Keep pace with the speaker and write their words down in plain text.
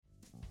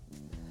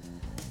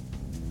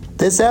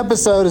This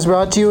episode is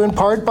brought to you in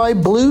part by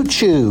Blue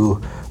Chew.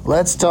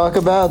 Let's talk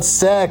about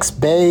sex,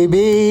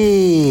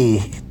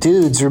 baby.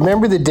 Dudes,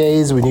 remember the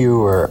days when you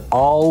were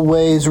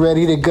always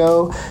ready to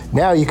go?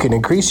 Now you can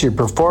increase your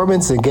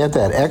performance and get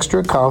that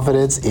extra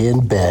confidence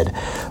in bed.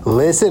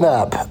 Listen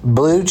up,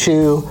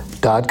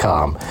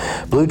 BlueChew.com.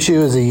 Blue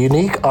Chew is a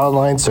unique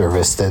online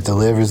service that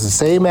delivers the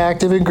same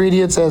active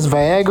ingredients as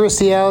Viagra,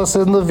 Cialis,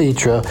 and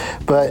Levitra,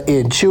 but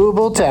in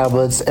chewable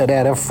tablets and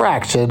at a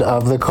fraction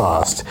of the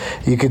cost.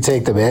 You can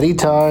take them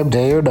anytime,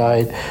 day or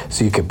night,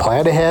 so you can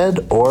plan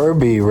ahead or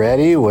be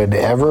ready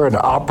whenever an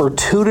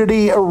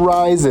opportunity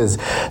arises.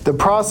 The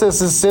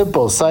process is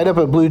simple. Sign up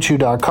at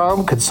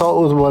BlueChew.com,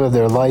 consult with one of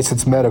their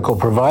licensed medical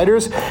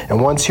providers, and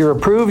once you're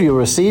approved, you'll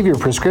receive your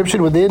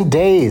prescription within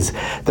days.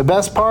 The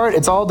best part,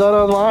 it's all done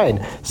online,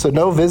 so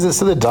no visits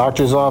to the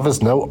doctor's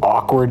office, no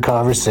awkward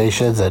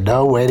conversations, and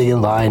no waiting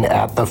in line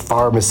at the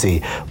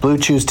pharmacy. Blue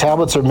Chew's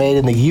tablets are made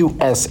in the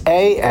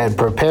USA and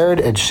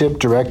prepared and shipped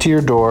direct to your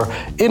door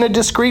in a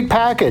discreet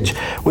package.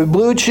 With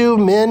Blue Chew,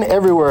 men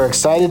everywhere are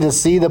excited to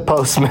see the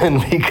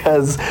postman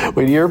because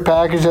when your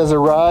package has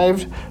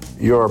arrived,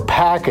 your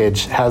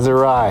package has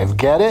arrived.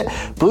 Get it?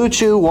 Blue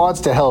Chew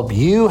wants to help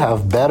you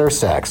have better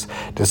sex.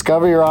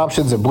 Discover your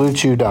options at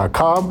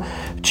BlueChew.com.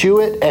 Chew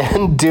it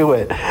and do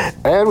it.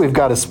 And we've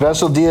got a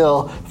special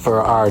deal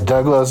for our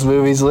Douglas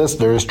Movies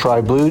listeners.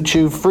 Try Blue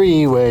Chew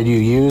free when you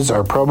use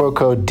our promo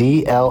code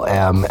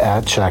DLM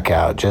at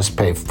checkout. Just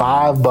pay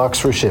 $5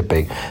 for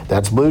shipping.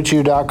 That's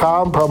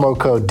BlueChew.com, promo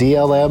code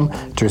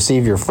DLM to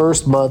receive your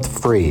first month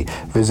free.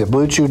 Visit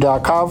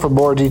BlueChew.com for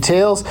more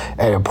details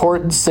and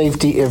important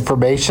safety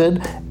information.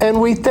 And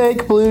we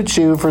thank Blue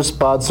Chew for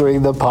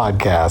sponsoring the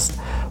podcast.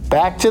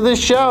 Back to the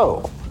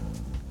show.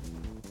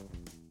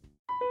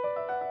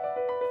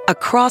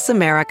 Across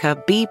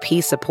America,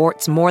 BP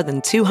supports more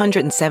than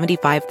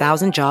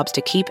 275,000 jobs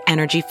to keep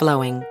energy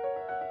flowing.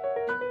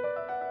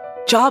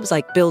 Jobs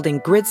like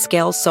building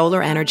grid-scale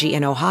solar energy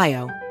in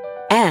Ohio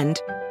and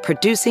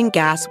producing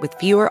gas with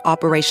fewer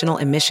operational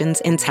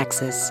emissions in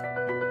Texas.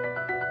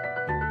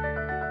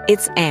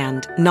 It's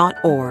and, not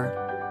or.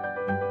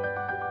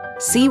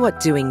 See what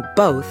doing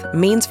both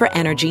means for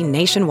energy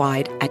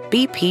nationwide at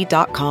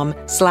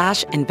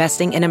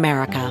bp.com/investing in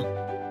America.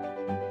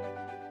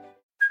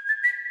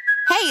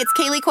 Hey, it's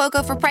Kaylee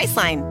Cuoco for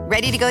Priceline.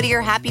 Ready to go to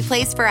your happy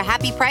place for a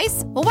happy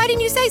price? Well, why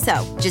didn't you say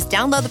so? Just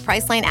download the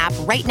Priceline app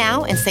right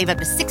now and save up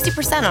to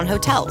 60% on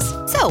hotels.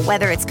 So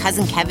whether it's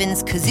Cousin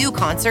Kevin's Kazoo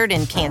Concert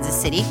in Kansas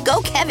City,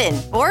 go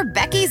Kevin, or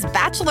Becky's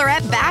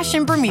Bachelorette Bash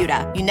in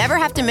Bermuda, you never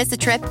have to miss a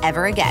trip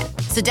ever again.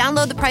 So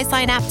download the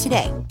Priceline app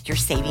today. Your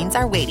savings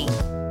are waiting.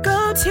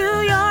 Go to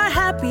your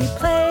happy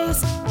place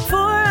for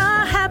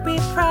a happy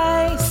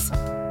price.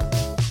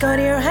 Go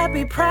to your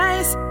happy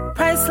price,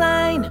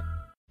 Priceline.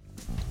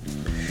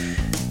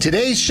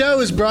 Today's show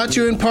is brought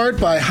to you in part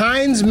by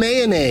Heinz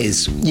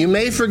Mayonnaise. You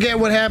may forget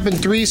what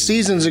happened 3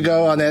 seasons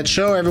ago on that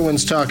show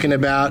everyone's talking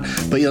about,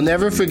 but you'll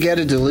never forget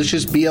a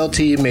delicious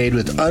BLT made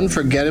with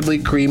unforgettably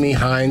creamy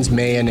Heinz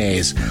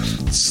Mayonnaise.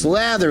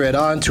 Slather it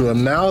onto a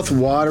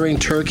mouth-watering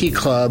turkey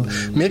club,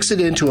 mix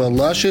it into a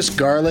luscious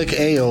garlic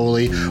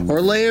aioli,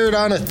 or layer it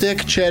on a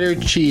thick cheddar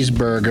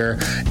cheeseburger,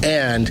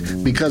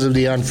 and because of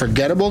the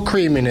unforgettable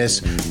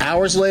creaminess,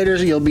 hours later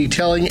you'll be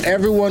telling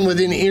everyone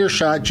within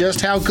earshot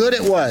just how good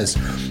it was.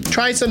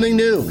 Try something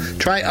new.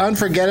 Try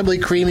unforgettably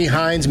creamy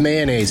Heinz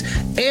mayonnaise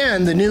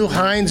and the new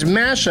Heinz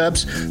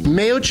mashups,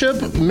 Mayo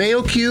Chip,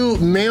 Mayo Q,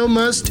 Mayo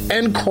Must,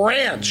 and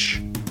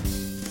Cranch.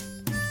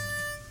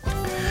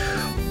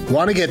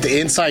 Want to get the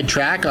inside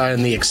track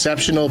on the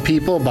exceptional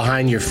people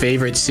behind your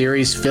favorite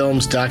series,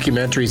 films,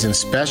 documentaries, and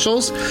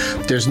specials?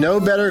 There's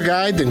no better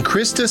guide than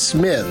Krista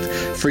Smith.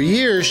 For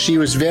years, she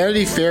was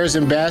Vanity Fair's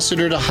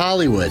ambassador to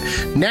Hollywood.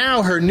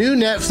 Now, her new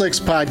Netflix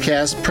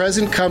podcast,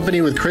 Present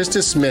Company with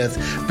Krista Smith,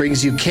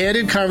 brings you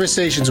candid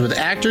conversations with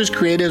actors,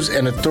 creatives,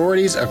 and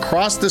authorities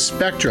across the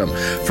spectrum,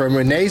 from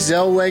Renee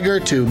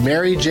Zellweger to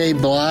Mary J.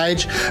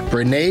 Blige,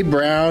 Brene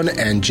Brown,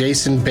 and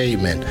Jason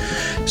Bateman.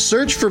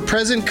 Search for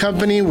Present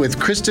Company with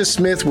Krista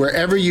Smith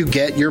wherever you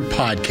get your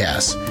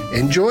podcasts.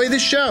 Enjoy the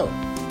show.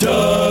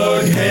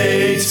 Doug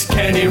hates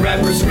candy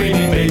wrappers,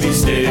 screaming baby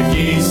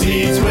sticky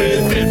seeds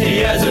with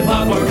 50 acid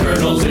popcorn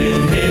kernels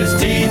in his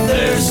teeth.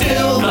 There's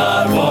still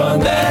not one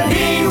that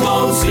he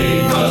won't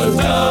see, 'cause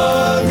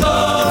Doug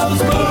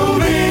loves movies.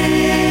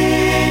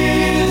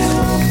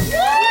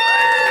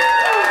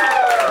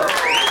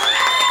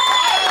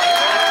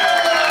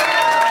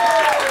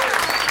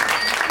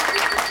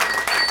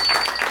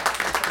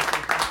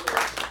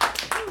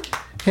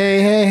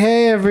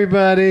 Hey,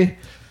 everybody.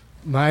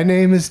 My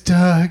name is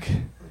Doug,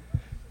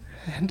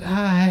 and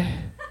I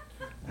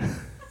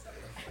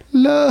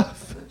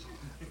love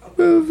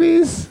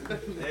movies.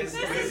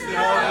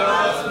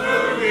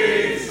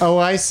 Oh,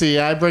 I see.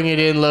 I bring it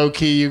in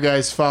low-key. You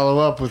guys follow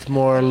up with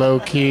more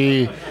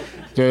low-key.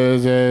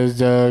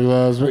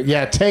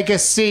 Yeah, take a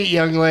seat,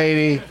 young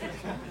lady.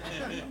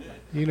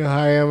 You know how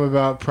I am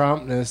about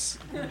promptness.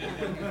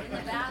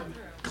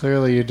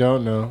 Clearly you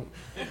don't know.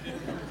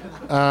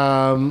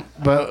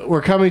 But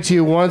we're coming to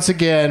you once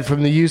again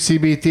from the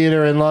UCB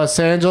Theater in Los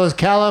Angeles,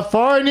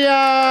 California.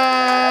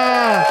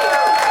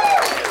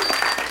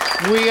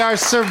 We are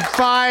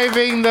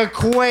surviving the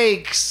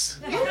quakes.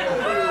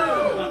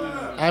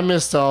 I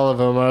missed all of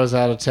them. I was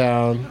out of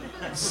town,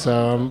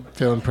 so I'm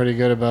feeling pretty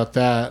good about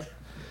that.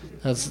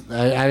 I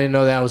didn't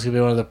know that was going to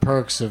be one of the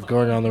perks of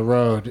going on the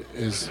road,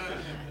 is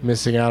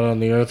missing out on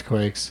the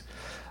earthquakes.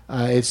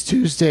 It's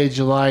Tuesday,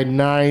 July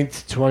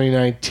 9th,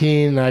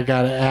 2019, and I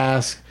got to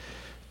ask,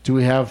 do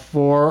we have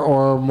 4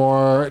 or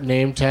more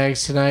name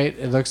tags tonight?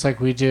 It looks like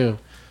we do.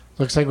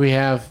 Looks like we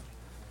have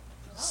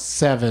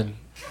 7.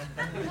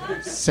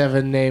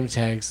 7 name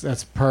tags.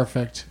 That's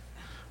perfect.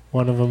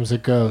 One of them's a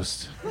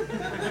ghost.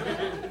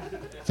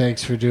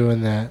 Thanks for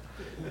doing that.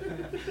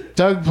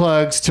 Doug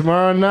plugs,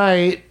 tomorrow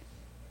night,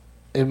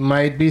 it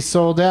might be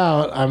sold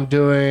out. I'm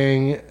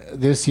doing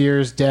this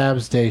year's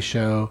Dabs Day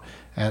show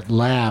at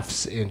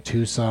Laughs in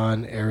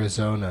Tucson,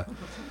 Arizona.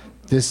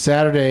 This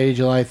Saturday,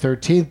 July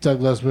 13th,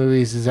 Doug Loves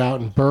Movies is out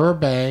in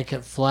Burbank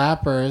at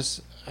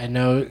Flappers. I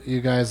know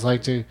you guys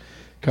like to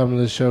come to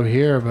the show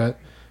here, but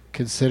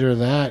consider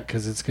that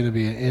because it's going to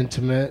be an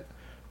intimate,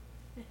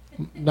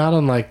 not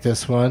unlike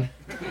this one.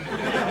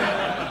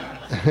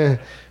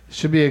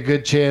 Should be a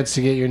good chance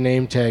to get your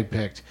name tag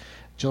picked.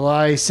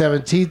 July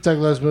 17th, Doug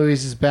Loves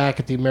Movies is back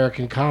at the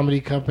American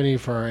Comedy Company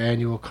for our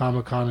annual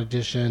Comic-Con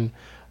edition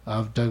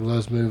of Doug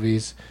Loves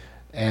Movies.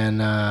 And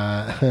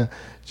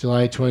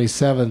July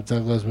 27th,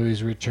 Doug Loves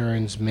Movies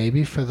returns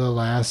maybe for the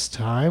last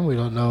time. We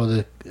don't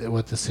know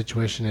what the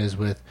situation is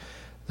with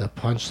the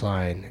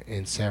Punchline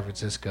in San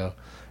Francisco.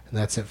 And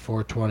that's at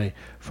 4:20.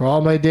 For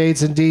all my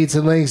dates and deeds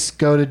and links,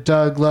 go to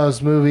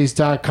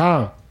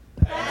DougLovesMovies.com.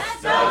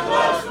 That's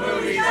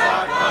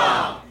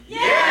DougLovesMovies.com.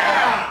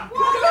 Yeah!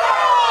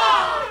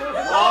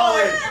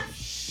 Wallet!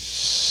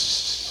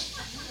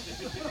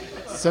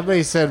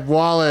 Somebody said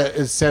wallet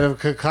instead of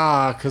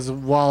caca because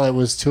wallet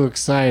was too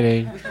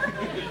exciting.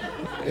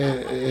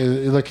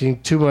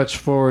 Looking too much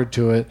forward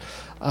to it.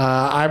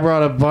 I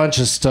brought a bunch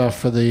of stuff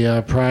for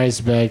the prize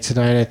bag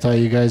tonight. I thought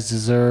you guys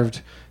deserved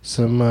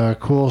some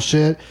cool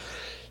shit.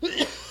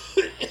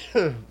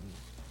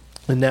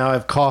 And now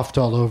I've coughed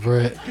all over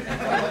it.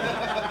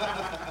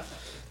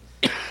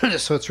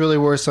 So it's really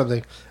worth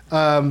something.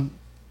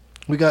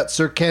 We got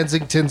Sir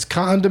Kensington's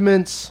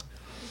condiments.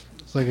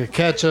 It's like a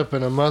ketchup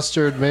and a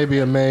mustard, maybe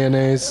a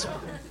mayonnaise.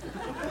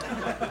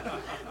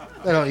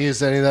 I don't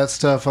use any of that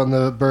stuff on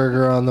the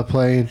burger on the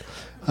plane.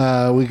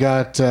 We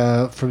got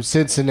from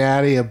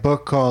Cincinnati a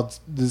book called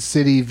The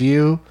City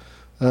View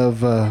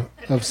of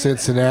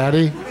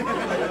Cincinnati.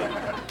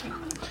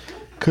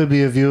 Could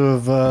be a view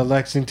of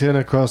Lexington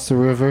across the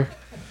river.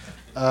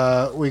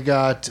 We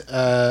got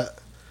a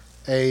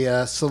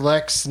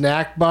select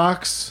snack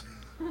box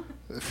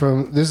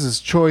from, this is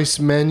Choice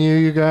Menu,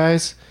 you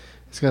guys.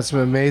 It's got some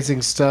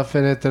amazing stuff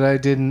in it that I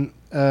didn't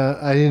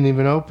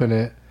even open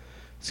it.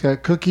 It's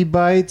got cookie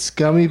bites,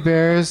 gummy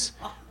bears,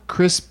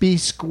 crispy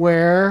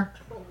square,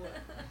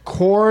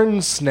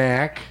 corn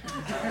snack.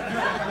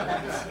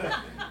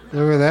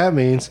 Whatever that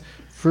means.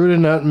 Fruit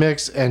and nut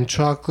mix and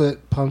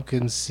chocolate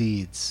pumpkin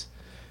seeds.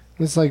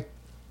 It's like,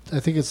 I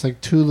think it's like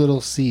 2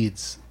 little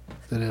seeds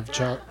that have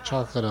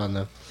chocolate on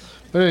them.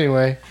 But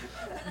anyway,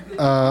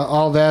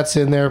 all that's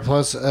in there,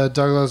 plus a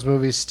Doug Loves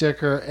Movies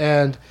sticker,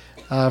 and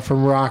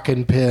from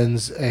Rockin'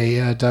 Pins,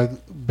 a Doug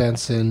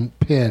Benson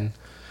pin.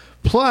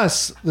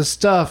 Plus the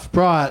stuff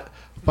brought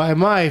by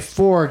my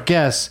 4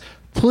 guests.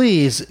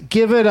 Please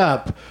give it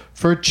up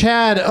for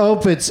Chad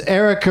Opitz,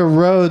 Erica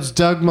Rhodes,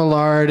 Doug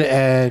Mellard,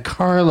 and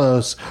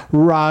Carlos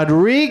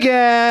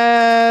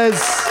Rodriguez.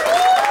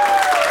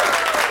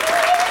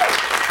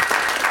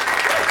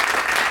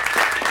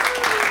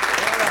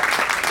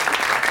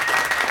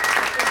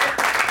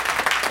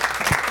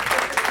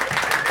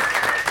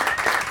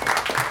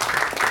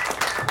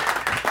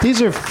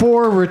 These are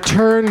 4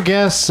 return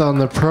guests on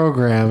the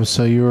program,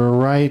 so you were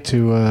right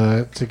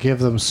to give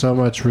them so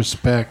much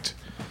respect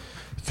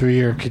through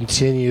your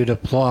continued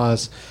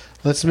applause.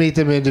 Let's meet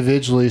them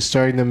individually,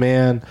 starting with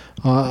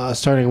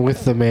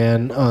the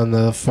man on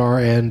the far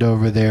end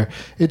over there.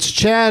 It's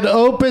Chad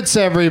Opitz,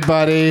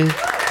 everybody.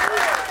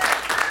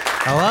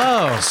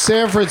 Hello.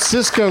 San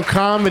Francisco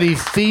comedy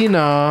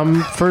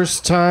phenom,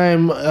 first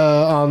time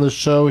on the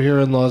show here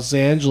in Los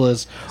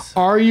Angeles.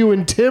 Are you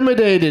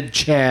intimidated,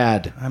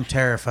 Chad? I'm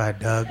terrified,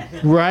 Doug.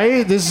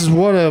 Right? This is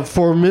what a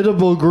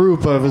formidable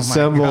group I've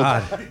assembled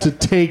to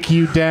take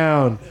you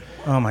down.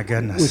 Oh, my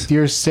goodness. With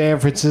your San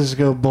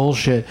Francisco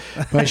bullshit.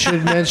 But I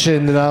should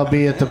mention that I'll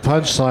be at the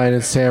Punchline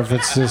in San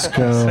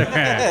Francisco.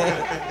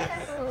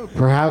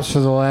 Perhaps for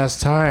the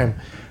last time.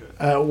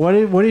 What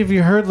have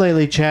you heard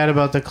lately, Chad,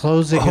 about the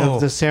closing of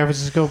the San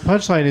Francisco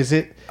Punchline?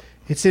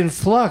 It's in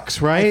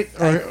flux, right?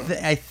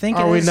 I think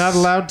Are we not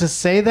allowed to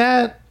say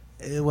that?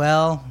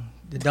 Well,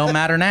 it don't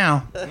matter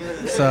now.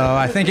 So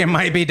I think it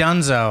might be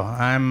donezo.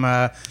 I'm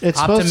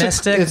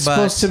optimistic. It's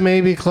supposed to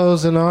maybe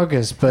close in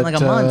August, but like a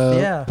month,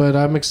 yeah. But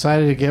I'm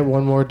excited to get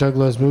one more Doug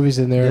Loves Movies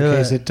in there in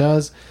case it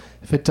does.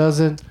 If it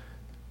doesn't,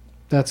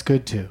 that's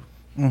good too.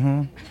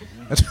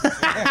 Mm-hmm.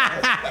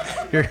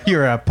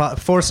 You're a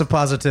force of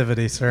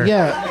positivity, sir.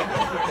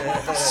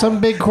 Yeah. Some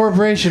big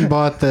corporation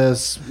bought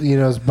this,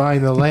 is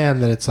buying the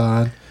land that it's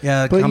on.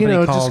 Yeah, a but, company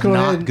called just go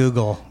Not ahead,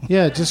 Google.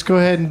 Yeah, just go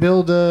ahead and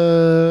build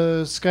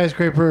a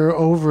skyscraper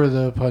over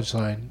the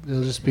punchline.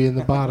 It'll just be in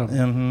the bottom.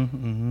 Mm-hmm,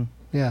 mm-hmm.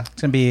 Yeah.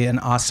 It's going to be an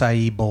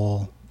acai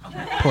bowl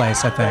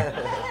place, I think.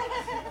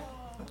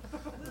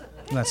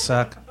 That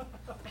suck.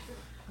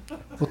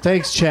 Well,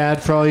 thanks,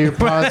 Chad, for all your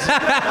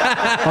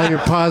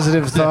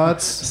positive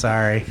thoughts.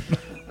 Sorry.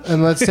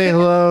 And let's say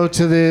hello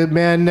to the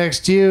man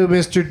next to you,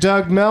 Mr.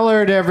 Doug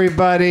Mellard,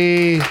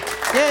 everybody.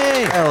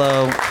 Yay!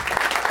 Hello.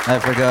 I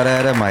forgot I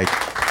had a mic.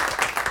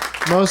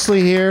 Mostly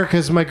here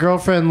because my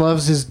girlfriend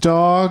loves his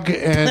dog,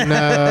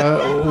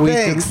 and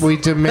we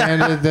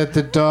demanded that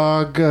the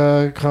dog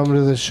come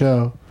to the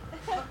show.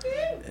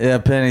 Yeah,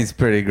 Penny's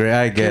pretty great.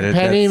 I get it.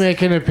 Penny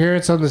make an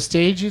appearance on the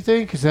stage, you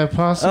think? Is that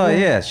possible? Oh,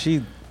 yeah.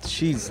 She's...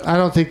 I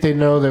don't think they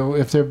know that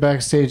if they're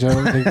backstage. I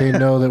don't think they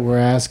know that we're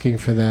asking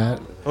for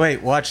that.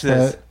 Wait, watch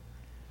this.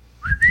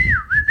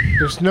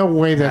 There's no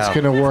way that's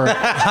going to work.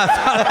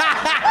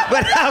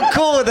 But how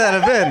cool would that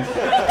have been?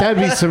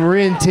 That'd be some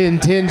Rin Tin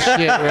Tin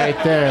shit right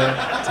there.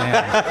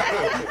 Damn.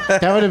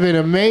 That would have been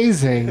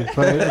amazing.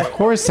 But of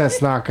course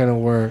that's not going to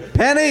work.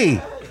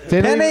 Penny!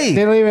 They don't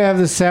even have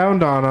the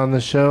sound on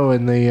the show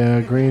in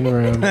the green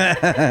room.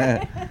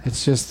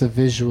 It's just the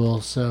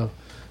visual, so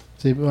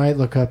they might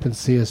look up and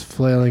see us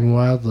flailing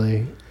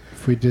wildly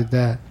if we did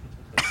that.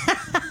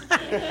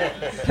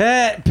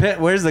 Pet,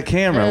 where's the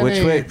camera? Penny,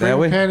 Which way? That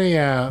way? Penny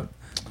out.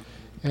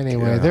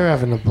 Anyway, they're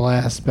having a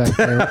blast back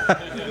there.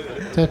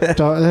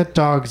 That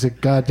dog's a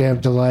goddamn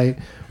delight.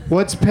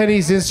 What's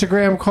Penny's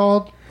Instagram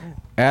called?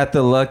 At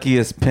the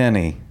luckiest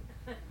Penny.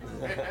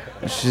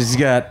 She's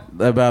got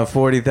about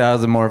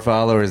 40,000 more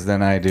followers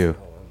than I do.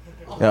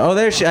 Oh,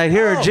 there she! I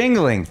hear her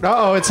jingling.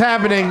 Uh-oh, it's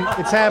happening.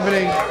 It's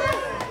happening.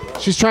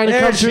 She's trying to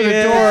There come through she the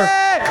is. door.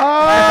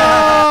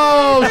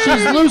 Oh,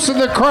 she's loosing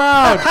the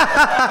crowd.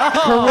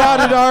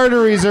 Carotid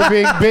arteries are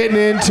being bitten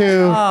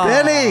into.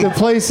 Penny! The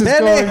place is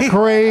going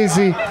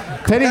crazy.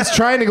 Penny's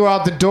trying to go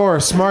out the door.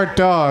 Smart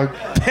dog.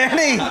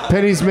 Penny!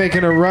 Penny's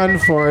making a run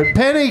for it.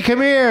 Penny,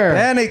 come here.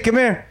 Penny, come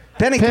here.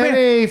 Penny, come here.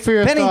 Penny, for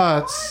your Penny.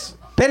 thoughts.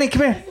 Penny,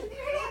 come here.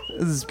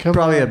 This is Come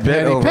probably on, a bit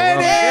Penny. over.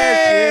 Penny!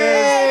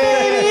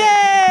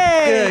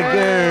 Good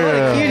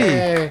girl.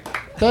 Hey.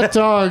 That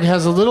dog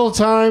has a little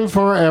time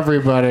for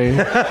everybody.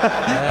 Like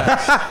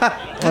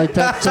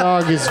that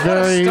dog is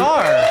very...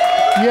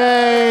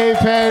 Yay,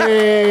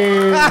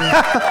 Penny!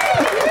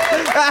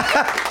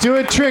 Do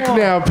a trick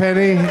now,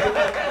 Penny.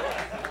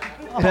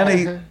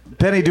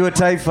 Penny, do a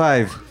type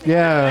 5.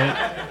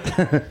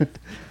 Yeah.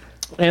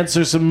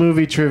 Answer some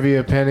movie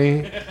trivia,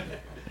 Penny.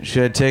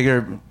 Should I take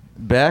her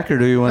back, or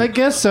do you want? I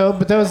guess so,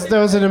 but that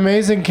was an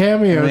amazing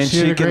cameo. I mean,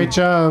 She did a great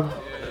job.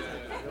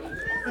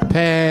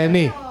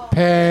 Penny,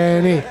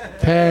 Penny,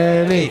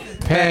 Penny,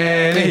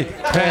 Penny,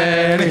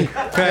 Penny,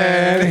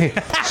 Penny.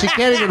 She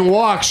can't even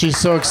walk. She's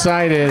so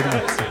excited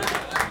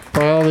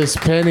by all this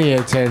Penny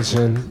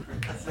attention.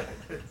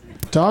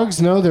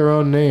 Dogs know their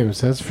own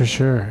names, that's for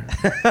sure.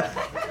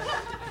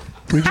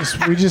 We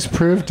just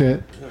proved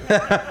it.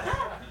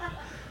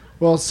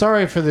 Well,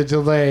 sorry for the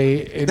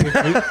delay in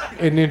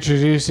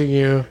introducing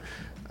you.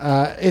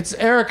 It's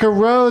Erica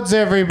Rhodes,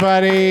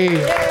 everybody.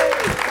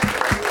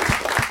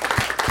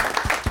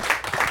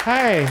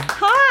 Hi.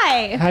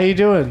 Hi. How you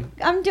doing?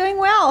 I'm doing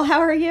well. How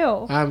are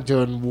you? I'm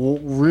doing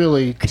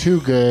really too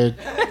good.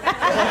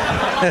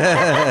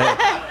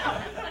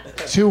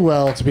 Too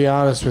well, to be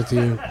honest with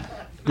you.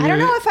 I don't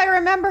know if I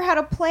remember how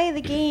to play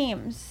the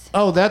games.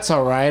 Oh, that's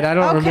all right. I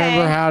don't Okay.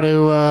 remember how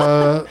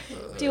to...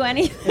 Do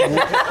anything.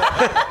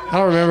 I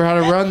don't remember how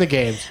to run the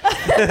games.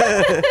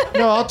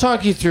 No, I'll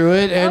talk you through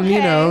it, and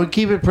Okay.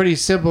 keep it pretty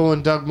simple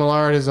when Doug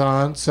Mellard is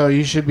on, so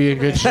you should be in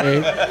good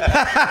shape.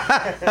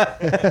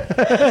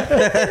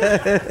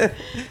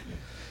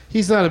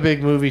 He's not a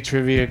big movie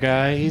trivia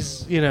guy.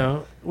 He's,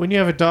 when you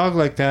have a dog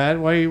like that,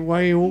 why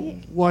are you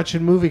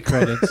watching movie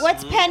credits?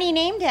 What's Penny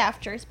named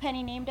after? Is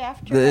Penny named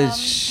after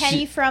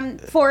Penny from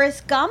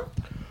Forrest Gump?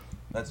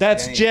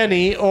 That's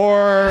Jenny,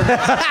 or...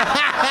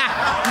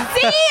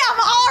 See, I'm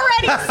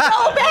already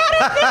so bad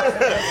at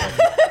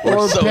this.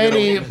 or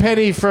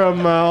Penny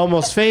from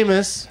Almost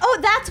Famous. Oh,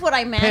 that's what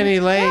I meant. Penny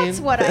Lane. That's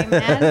what I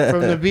meant.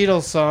 From the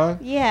Beatles song.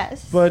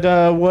 Yes.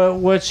 But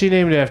what's she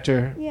named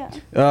after? Yeah.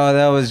 Oh,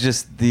 that was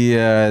just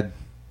the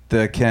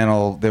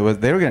kennel that was.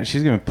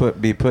 She's gonna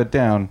be put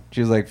down.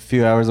 She was like a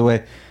few hours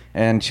away,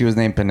 and she was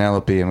named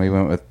Penelope, and we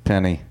went with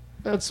Penny.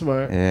 That's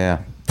smart.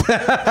 Yeah.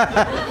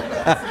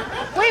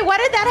 Wait, what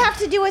did that have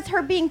to do with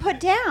her being put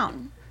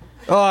down?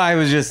 Oh, I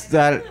was just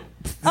that.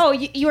 Oh,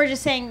 you were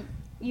just saying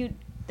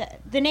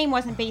the name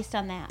wasn't based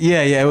on that.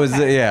 Yeah, it was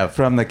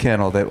from the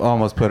kennel that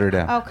almost put her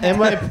down. Okay.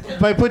 And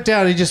by put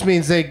down, he just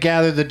means they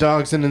gather the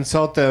dogs and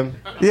insult them.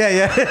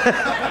 Yeah.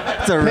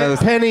 It's a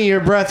roast. Penny, your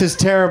breath is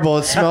terrible.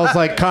 It smells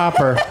like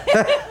copper.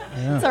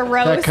 It's a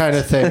roast. That kind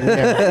of thing.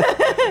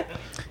 Yeah.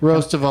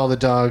 Roast of all the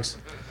dogs.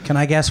 Can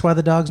I guess why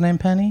the dog's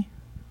named Penny?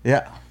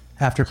 Yeah.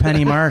 after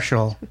Penny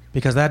Marshall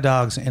because that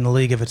dog's in a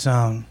league of its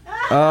own.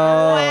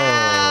 Oh.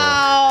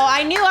 Wow.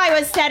 I knew I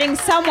was setting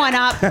someone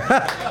up.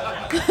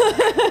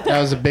 That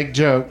was a big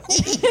joke.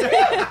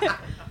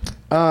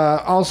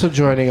 Also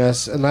joining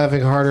us and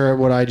laughing harder at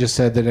what I just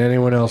said than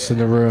anyone else in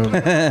the room.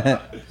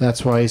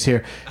 That's why he's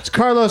here. It's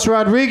Carlos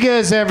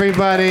Rodriguez,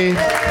 everybody.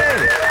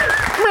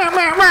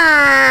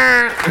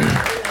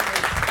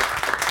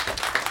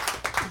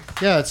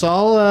 Yeah, it's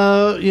all,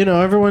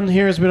 everyone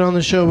here has been on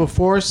the show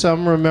before.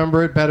 Some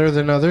remember it better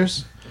than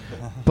others.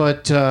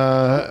 But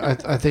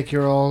I think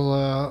you're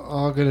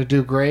all going to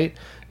do great.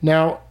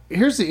 Now,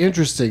 here's the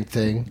interesting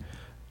thing.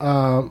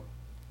 I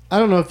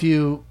don't know if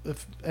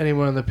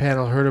anyone on the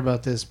panel heard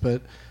about this,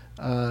 but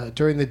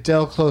during the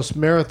Del Close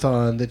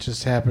Marathon that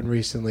just happened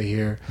recently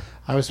here,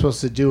 I was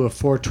supposed to do a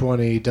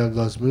 420 Doug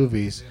Loves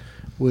Movies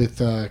with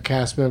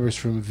cast members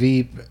from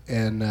Veep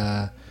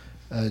and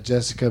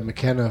Jessica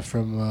McKenna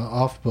from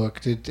Off Book.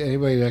 Did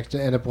anybody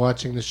end up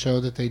watching the show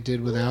that they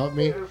did without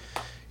me?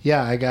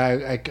 Yeah,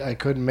 I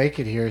couldn't make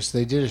it here, so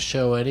they did a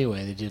show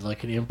anyway. They did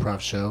like an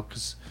improv show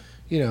because,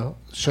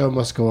 show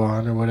must go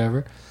on or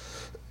whatever.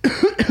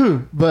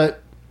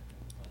 But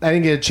I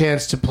didn't get a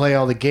chance to play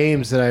all the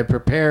games that I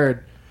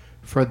prepared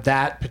for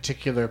that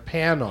particular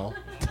panel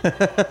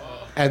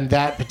and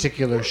that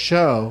particular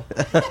show.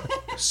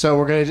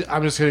 So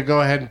I'm just gonna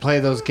go ahead and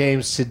play those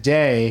games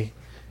today,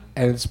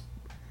 and it's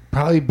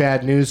probably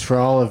bad news for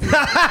all of you.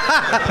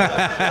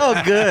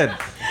 Oh, good.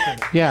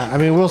 Yeah, I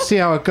mean, we'll see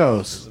how it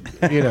goes,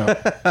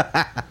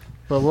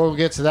 But we'll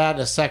get to that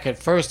in a second.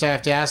 First, I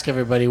have to ask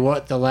everybody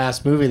what the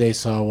last movie they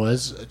saw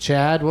was.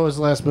 Chad, what was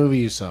the last movie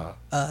you saw?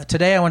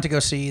 Today I went to go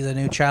see the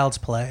new Child's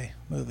Play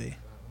movie.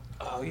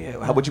 Oh, yeah.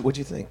 What'd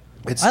you think?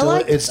 It's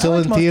still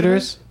in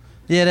theaters?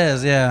 Yeah, it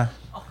is, yeah.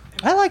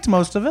 I liked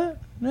most of it.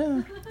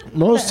 Yeah.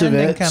 Most of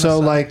it. So,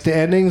 like, the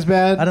ending's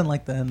bad? I didn't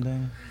like the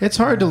ending. It's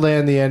hard to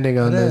land the ending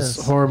on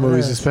this horror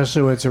movies,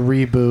 especially when it's a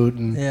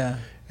reboot.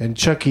 And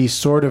Chucky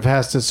sort of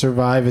has to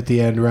survive at the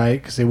end,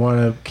 right? Because they want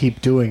to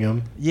keep doing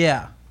them.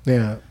 Yeah.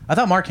 Yeah. I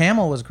thought Mark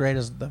Hamill was great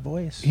as the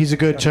voice. He's a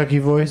good Chucky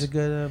voice. He's a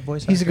good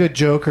voice He's actor. a good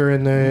Joker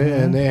in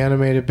the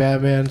animated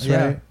Batmans,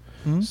 right?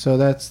 Mm-hmm. So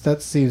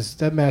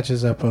that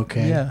matches up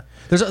okay. Yeah.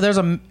 There's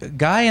a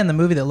guy in the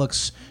movie that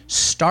looks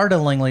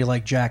startlingly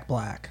like Jack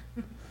Black.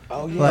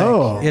 Oh yeah.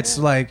 Like, it's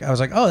like I was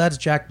like, oh, that's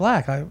Jack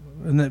Black,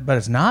 but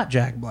it's not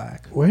Jack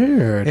Black.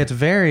 Weird. It's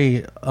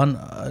very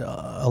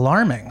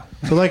alarming.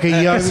 So like a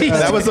young.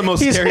 That was the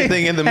most scary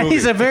thing in the movie.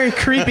 He's a very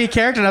creepy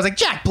character, and I was like,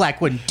 Jack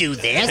Black wouldn't do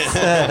this.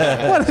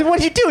 What are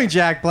you doing,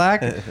 Jack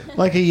Black?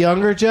 Like a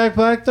younger Jack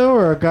Black though,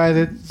 or a guy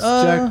that's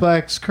Jack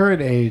Black's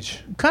current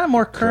age? Kind of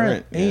more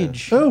current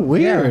age. Oh,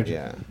 weird.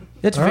 Yeah.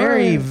 It's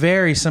very,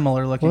 very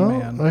similar looking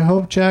man. I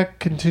hope Jack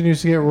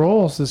continues to get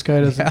roles. This guy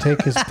doesn't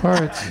take his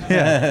parts.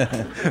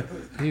 Yeah.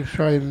 He's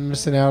probably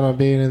missing out on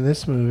being in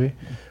this movie.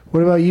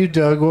 What about you,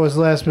 Doug? What was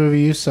the last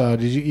movie you saw?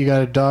 Did you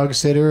got a dog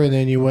sitter and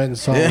then you went and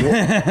saw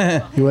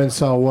you went and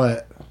saw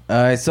what?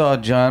 I saw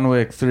John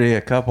Wick 3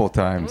 a couple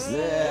times.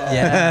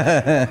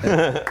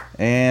 Yeah.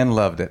 And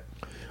loved it.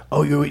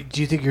 Oh, do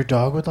you think your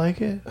dog would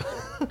like it?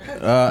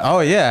 Oh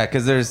yeah,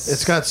 because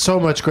it's got so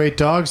much great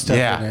dog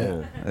stuff in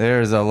it.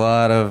 There's a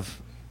lot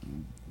of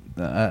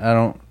I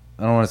don't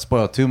want to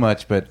spoil too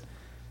much, but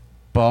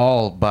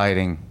ball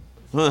biting.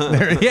 A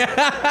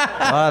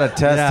lot of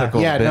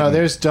testicles. Yeah, bitten. no,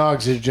 there's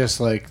dogs that are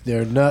just like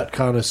they're nut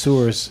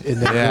connoisseurs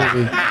in that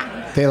movie.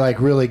 They like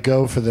really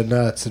go for the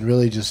nuts and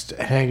really just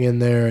hang in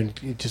there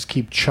and just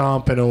keep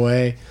chomping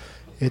away.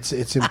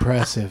 It's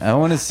impressive. I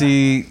want to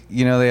see,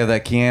 they have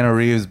that Keanu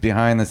Reeves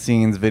behind the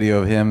scenes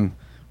video of him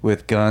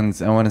with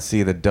guns. I want to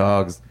see the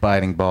dogs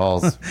biting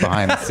balls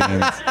behind the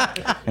scenes.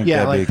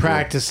 Yeah, like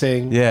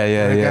practicing. Cool.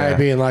 Yeah. The guy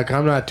being like,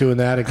 I'm not doing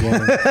that again.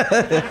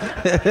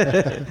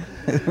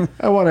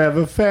 I want to have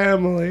a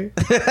family.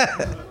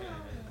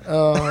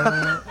 Don't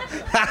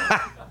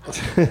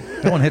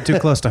want to hit too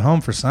close to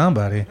home for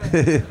somebody.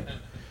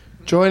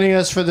 Joining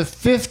us for the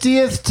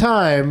 50th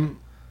time,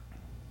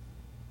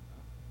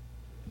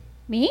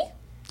 Me?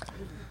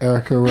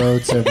 Erica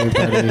Rhodes,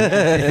 everybody.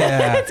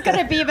 It's going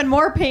to be even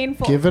more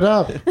painful. Give it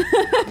up.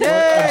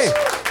 Yay!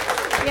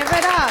 Give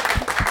it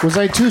up. Was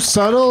I too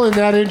subtle in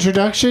that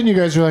introduction? You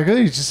guys were like, oh,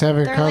 he's just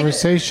having a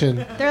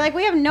conversation. They're like,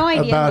 we have no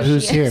idea about who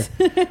who's she is.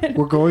 here.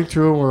 We're going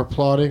through and we're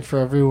applauding for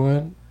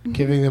everyone,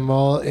 giving them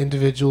all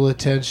individual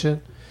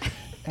attention.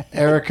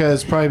 Erica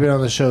has probably been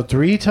on the show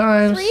 3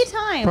 times. 3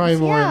 times, Probably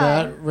more in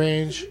yeah. that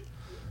range.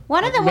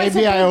 One of them was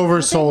Maybe a I big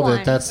oversold one.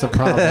 it. That's the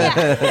problem.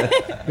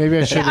 Maybe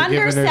I shouldn't have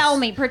given her. Undersell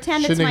me.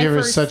 Pretend it's Shouldn't my have given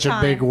her first such time.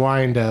 a big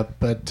wind up.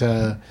 But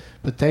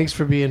thanks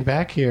for being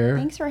back here.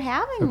 Thanks for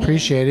having me.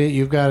 Appreciate it.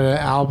 You've got an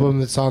album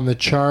that's on the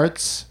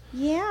charts.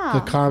 Yeah.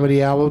 The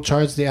comedy album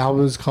charts. The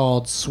album is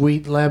called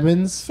Sweet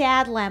Lemons.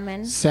 Sad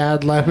lemon.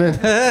 Sad Lemon.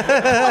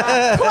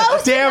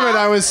 Close Damn it,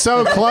 I was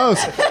so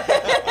close.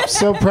 I'm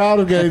so proud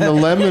of getting the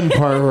lemon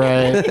part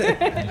right.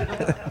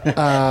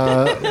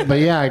 But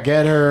yeah,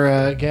 get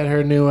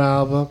her new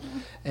album.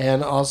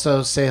 And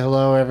also say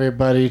hello,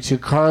 everybody, to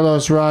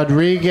Carlos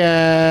Rodriguez.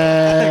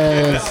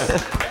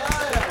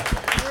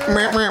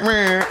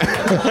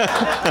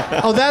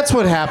 Oh, that's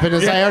what happened.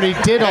 Is I already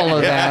did all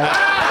of that.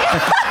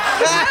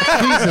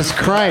 Jesus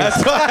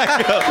Christ! I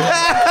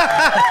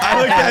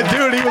looked at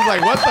dude. He was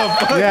like, "What the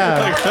fuck?"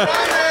 Yeah.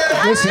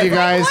 Listen, you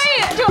guys.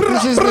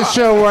 This is the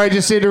show where I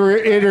just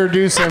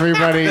introduce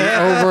everybody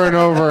over and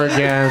over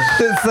again.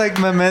 It's like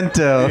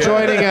Memento.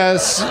 Joining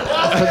us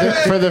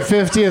for the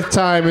 50th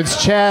time,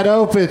 it's Chad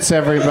Opitz,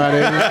 everybody.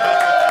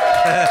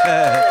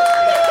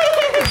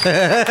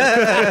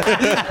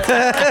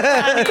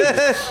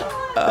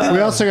 We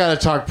also got to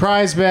talk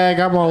prize bag.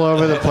 I'm all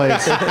over the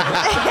place.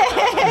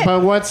 But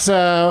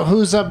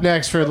who's up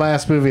next for the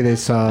last movie they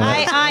saw?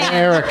 I am.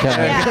 Erica.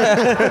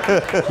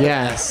 Yeah.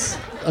 Yes.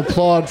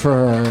 Applaud for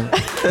her.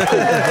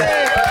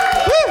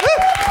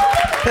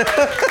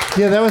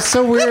 Yeah, that was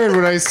so weird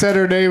when I said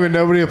her name and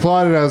nobody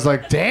applauded. I was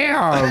like,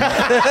 damn.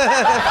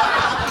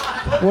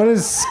 What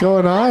is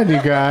going on, you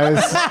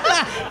guys?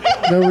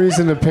 No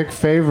reason to pick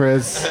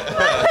favorites.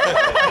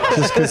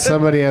 Just because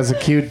somebody has a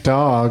cute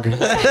dog.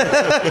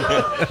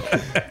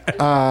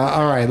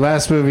 All right,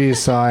 last movie you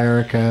saw,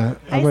 Erica.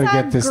 I'm going to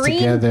get this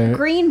together.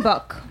 Green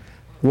Book.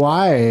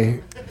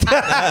 Why?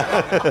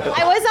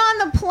 I was on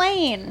the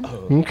plane.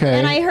 Okay.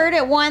 And I heard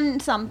it won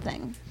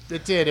something.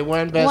 It did. It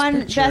won Best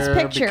Picture. Best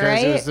Picture, because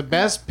right? it was the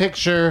best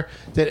picture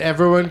that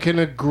everyone can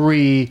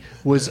agree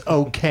was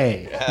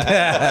okay.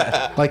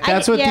 Like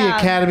that's what the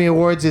Academy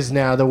Awards is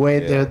now. The way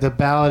the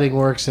balloting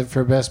works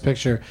for Best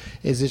Picture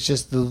is it's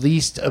just the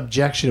least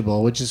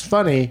objectionable, which is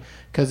funny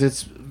because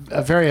it's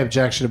very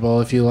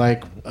objectionable if you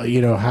like,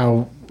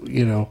 how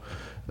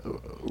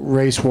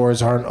race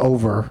wars aren't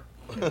over.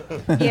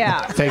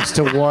 Yeah. Thanks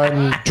to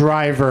one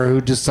driver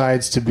who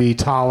decides to be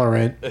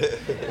tolerant.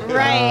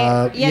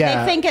 Right.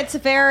 They think it's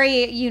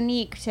very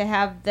unique to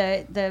have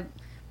the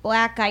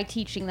black guy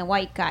teaching the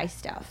white guy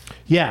stuff.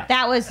 Yeah.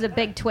 That was the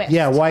big twist.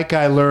 Yeah, white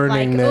guy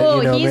learning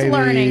that he's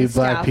maybe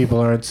black stuff. people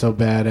aren't so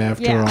bad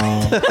after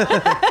all.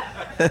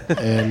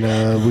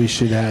 And we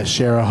should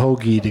share a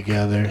hoagie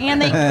together.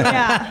 And they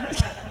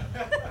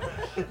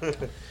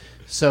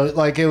So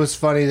it was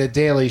funny, the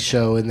Daily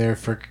Show in there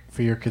for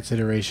your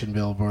consideration,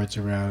 billboards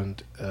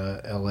around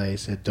LA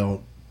said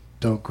don't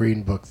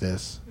Green Book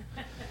this.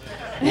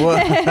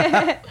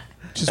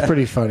 Which is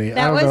pretty funny.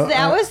 That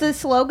was the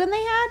slogan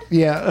they had?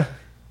 Yeah.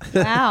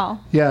 Wow.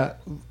 Yeah.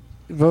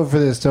 Vote for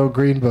this, don't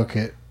Green Book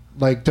it.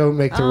 Don't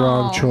make the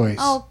wrong choice.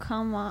 Oh,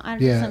 come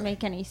on. It doesn't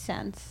make any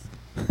sense.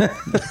 It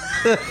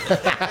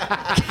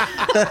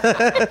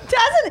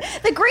doesn't.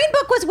 The Green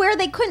Book was where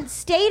they couldn't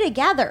stay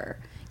together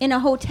in a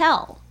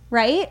hotel.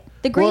 Right?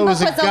 The Green Book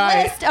was a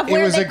list of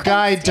where it was they a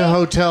guide stay. to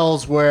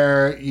hotels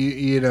where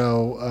he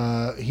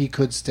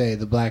could stay.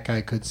 The black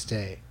guy could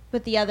stay.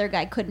 But the other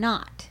guy could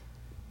not.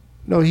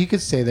 No, he could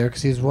stay there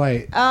because he's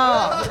white.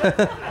 Oh.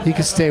 He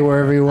could stay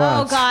wherever he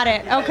wants. Oh, got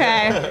it.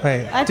 Okay.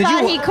 Wait, I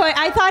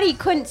thought he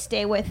couldn't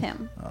stay with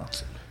him.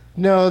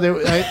 No, they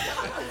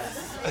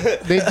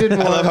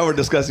didn't I love want. how we're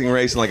discussing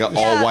race in like an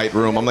all-white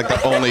room. I'm like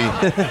the only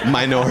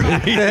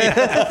minority.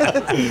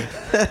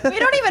 We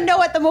don't even know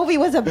what the movie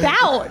was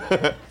about.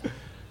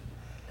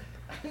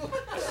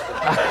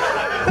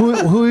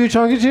 Who are you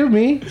talking to?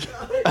 Me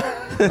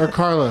or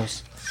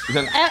Carlos?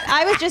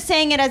 I was just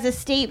saying it as a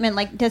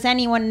statement. Does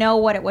anyone know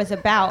what it was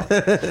about?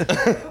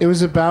 It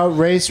was about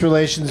race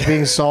relations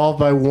being solved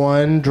by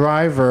one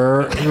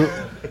driver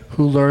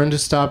who learned to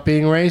stop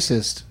being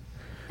racist.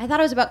 I thought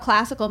it was about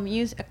classical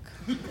music.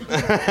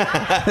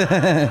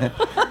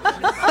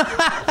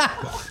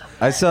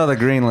 I saw the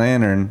Green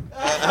Lantern.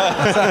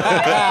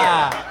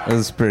 It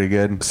was pretty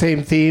good.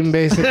 Same theme,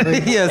 basically.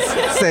 Yes,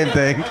 same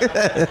thing.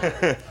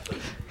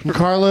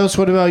 Carlos,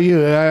 what about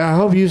you? I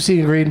hope you've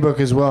seen Green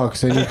Book as well,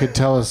 because then you could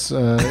tell us.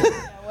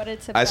 What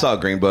it's about. I saw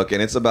Green Book,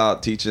 and it's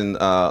about teaching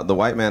the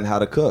white man how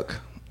to cook.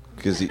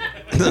 Because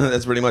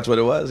that's pretty much what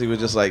it was. He was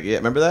just like,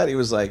 remember that? He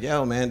was like,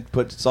 yo, man,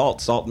 put salt.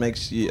 Salt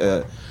makes you...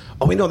 oh,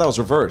 wait, no, that was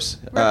reverse.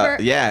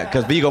 Yeah,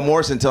 because Viggo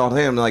Mortensen told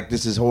him,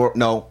 this is horrible.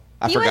 No,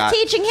 I forgot. He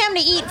was teaching him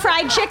to eat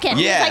fried chicken.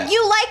 Yeah. He's like,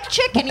 you like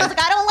chicken. He's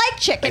like, I don't like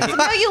chicken. He's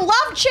like, no, you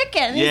love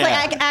chicken. He's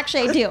like,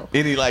 actually, I do.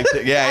 And he liked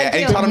it. Yeah. And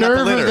he do. taught him not to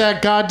Nerve litter. of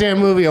that goddamn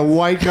movie, a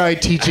white guy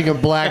teaching a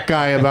black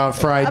guy about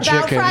fried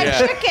chicken.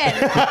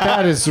 Chicken.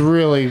 That is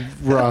really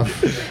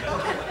rough.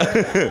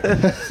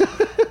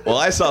 Well,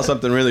 I saw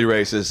something really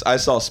racist. I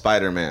saw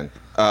Spider-Man.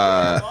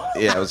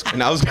 It was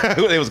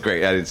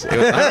great. I didn't see it.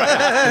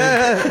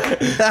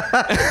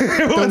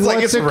 It's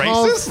like it's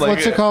racist.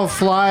 What's it called?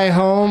 Fly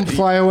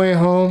Away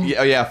Home?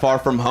 Yeah, Far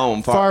From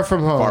Home. Far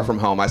From Home. Far From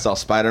Home. I saw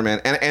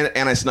Spider-Man,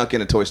 and I snuck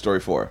in a Toy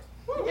Story 4.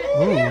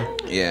 Ooh.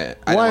 Yeah.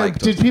 Why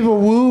did people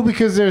woo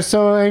because they're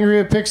so angry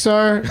at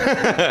Pixar?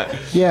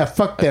 Yeah,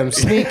 fuck them.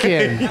 Sneak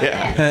in.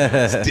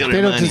 Yeah.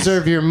 They don't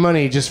deserve your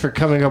money just for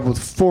coming up with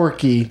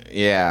Forky.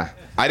 Yeah.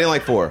 I didn't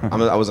like 4.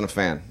 I wasn't a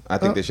fan. I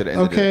think they should have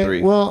ended it at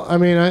 3. Well, I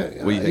mean,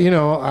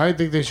 I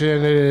think they should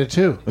have ended it at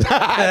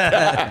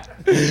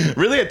 2.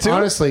 Really, at 2?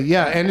 Honestly,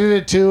 yeah, ended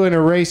at 2 and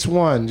erase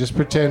 1. Just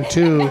pretend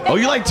 2. Oh,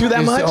 you like 2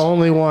 that is much? the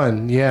only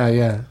one.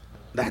 Yeah.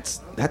 That's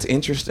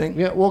interesting.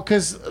 Yeah, well,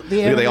 because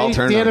the all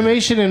turned on you.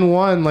 animation in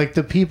 1, like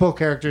the people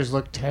characters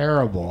look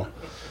terrible,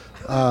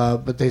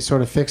 but they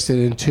sort of fixed it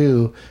in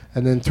 2,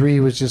 and then 3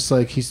 was just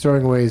like he's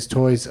throwing away his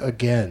toys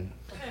again.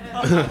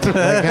 Like,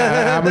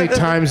 how many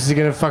times is he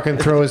gonna fucking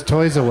throw his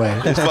toys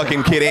away? This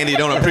fucking kid Andy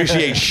don't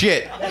appreciate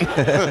shit.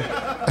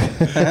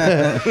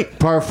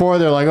 Part 4,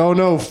 they're like, oh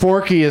no,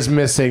 Forky is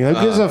missing. Who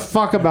gives a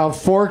fuck about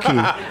Forky?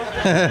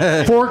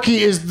 Forky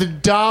is the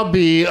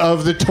Dobby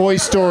of the Toy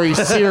Story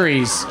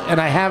series,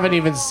 and I haven't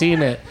even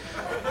seen it.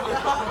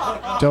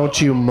 Don't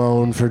you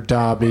moan for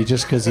Dobby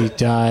just because he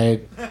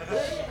died.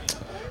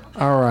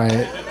 All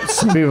right.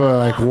 Some people are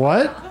like,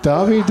 what?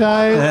 Dobby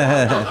died?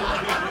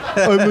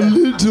 I'm a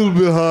little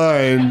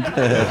behind.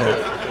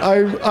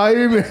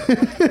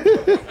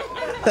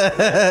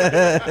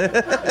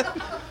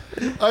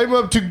 I'm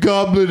up to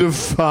Goblet of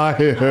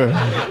Fire.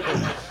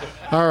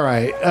 All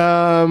right.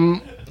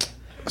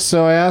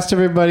 So I asked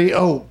everybody,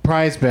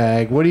 prize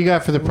bag. What do you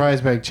got for the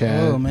prize bag,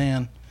 Chad? Oh,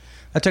 man.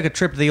 I took a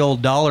trip to the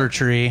old Dollar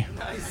Tree.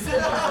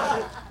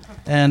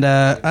 And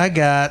I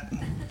got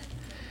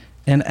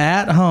an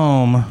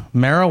at-home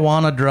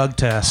marijuana drug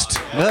test.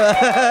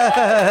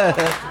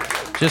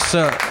 Just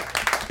so...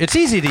 It's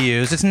easy to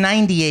use. It's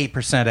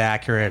 98%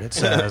 accurate, it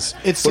says.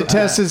 It's to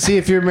test and see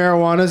if your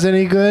marijuana's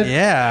any good?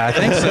 Yeah, I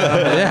think so.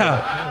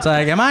 Yeah. It's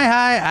like, am I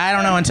high? I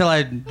don't know until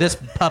this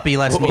puppy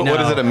lets me know.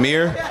 What is it, a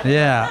mirror?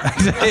 Yeah.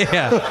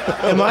 Yeah.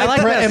 Am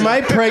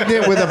I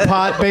pregnant with a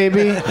pot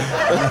baby?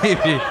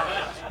 Maybe.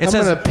 I'm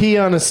going to pee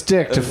on a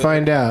stick to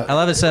find out. I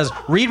love it says,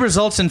 read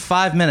results in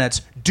 5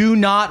 minutes. Do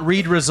not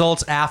read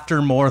results after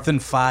more than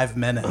 5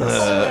 minutes.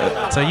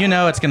 So you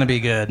know it's going to be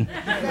good.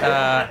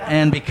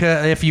 And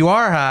because if you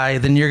are high,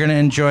 then you're going to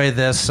enjoy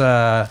this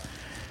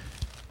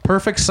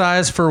perfect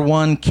size for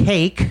one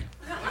cake.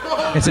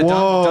 It's a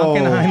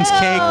Duncan Hines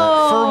cake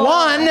for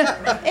one.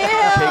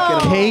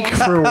 Cake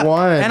for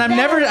one. And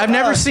I've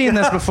never seen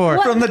this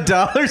before. From the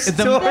dollar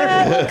store.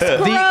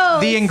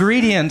 The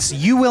ingredients,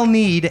 you will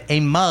need a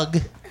mug.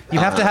 You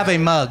have to have a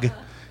mug.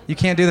 You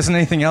can't do this in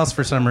anything else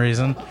for some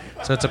reason.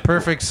 So it's a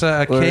perfect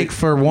cake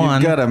for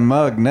one. You've got a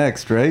mug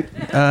next, right?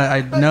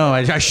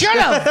 I should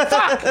have.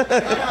 Fuck.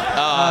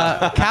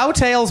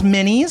 Cowtails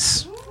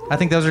minis. I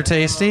think those are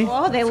tasty.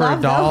 Oh, they for love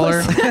 $1.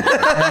 those.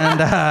 And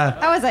that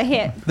was a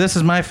hit. This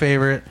is my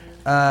favorite.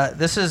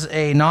 This is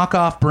a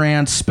knockoff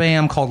brand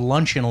Spam called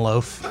Luncheon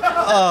Loaf.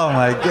 Oh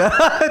my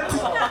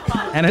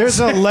god! And there's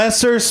a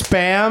lesser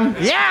Spam.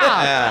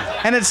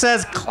 Yeah. And it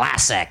says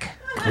classic.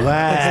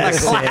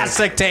 Classic. The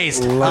classic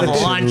taste of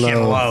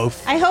Luncheon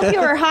Loaf. I hope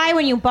you were high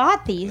when you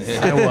bought these.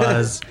 I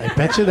was. I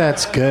bet you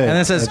that's good. And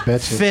it says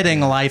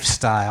fitting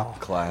lifestyle.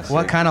 Classic.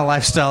 What kind of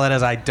lifestyle that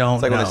is, I don't know.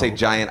 It's like when I say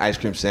giant ice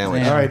cream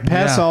sandwich. All right,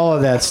 pass all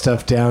of that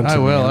stuff down to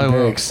me. I'm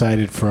very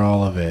excited for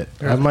all of it.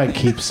 I might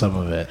keep some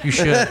of it. You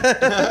should.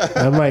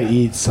 I might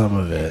eat some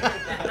of it.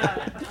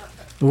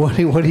 What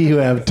do you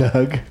have,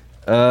 Doug?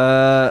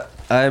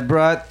 I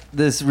brought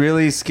this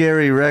really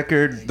scary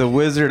record, The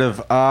Wizard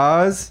of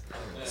Oz.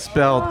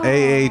 Spelled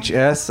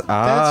A-H-S.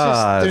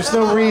 Oz. There's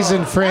no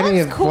reason for any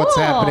of what's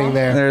happening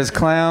there. There's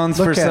clowns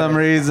for some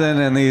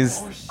reason, and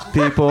these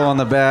people on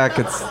the back.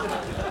 It's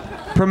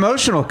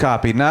promotional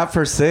copy, not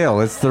for sale.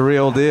 It's the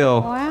real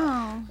deal.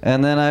 Wow.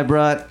 And then I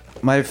brought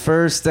my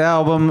first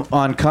album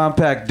on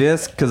compact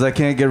disc because I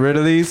can't get rid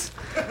of these.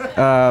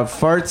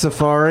 Fart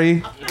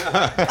Safari.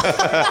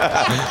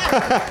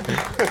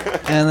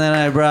 And then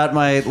I brought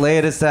my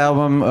latest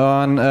album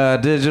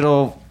on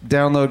digital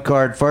download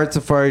card, Fart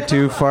Safari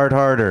 2, Fart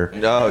Harder.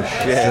 Oh,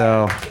 shit.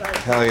 So,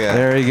 hell yeah.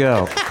 There you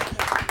go.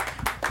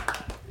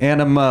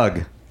 And a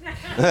mug.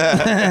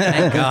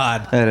 Thank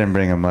God. I didn't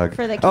bring a mug.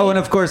 For the cake. Oh, and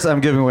of course, I'm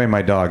giving away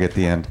my dog at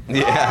the end.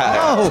 Yeah.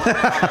 Oh.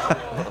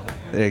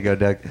 There you go,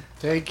 Doug.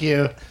 Thank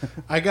you.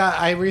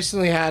 I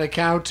recently had a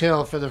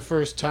cowtail for the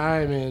first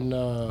time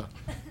in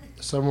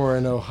somewhere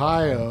in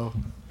Ohio,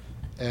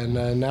 and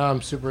now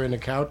I'm super into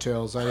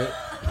cowtails.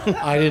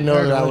 I didn't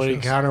know that I would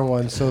encounter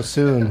one so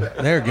soon.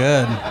 They're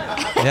good.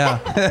 Yeah.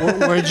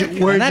 Where'd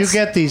you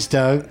get these,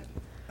 Doug?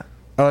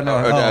 Oh no!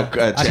 I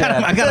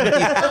got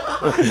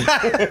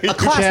a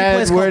classic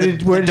Chad, place called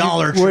the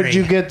Dollar Tree. Where'd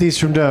you get these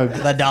from, Doug?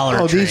 The Dollar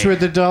Tree. Oh, these were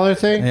the dollar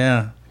thing?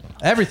 Yeah.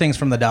 Everything's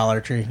from the Dollar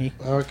Tree.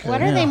 Okay.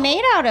 What are they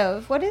made out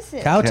of? What is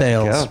it?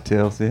 Cowtails.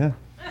 Cowtails, yeah.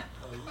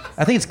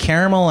 I think it's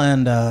caramel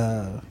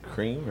and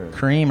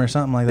cream or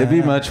something like that.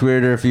 It'd be much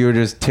weirder if you were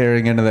just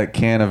tearing into that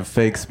can of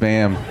fake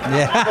Spam.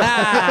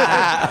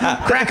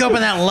 Yeah. Crack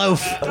open that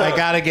loaf. I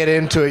gotta get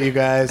into it, you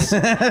guys.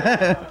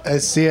 I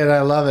see it.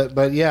 I love it.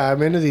 But yeah,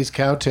 I'm into these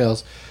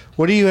cowtails.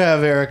 What do you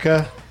have,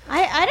 Erica?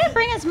 I didn't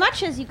bring as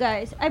much as you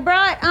guys. I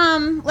brought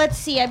let's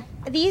see.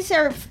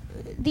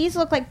 These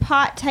look like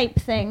pot type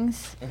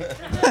things.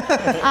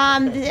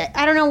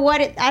 I don't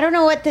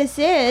know what this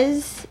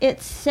is.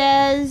 It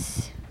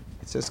says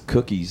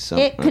cookies.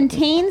 It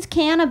contains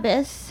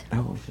cannabis.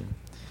 Oh.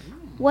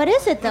 What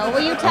is it though?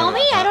 Will you tell me?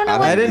 I don't know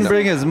what I didn't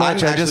bring as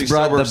much. I just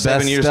brought the best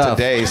 7 years stuff.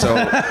 today, so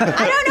I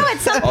don't know.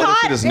 It's some all this pot.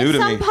 shit is It's new to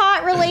some me.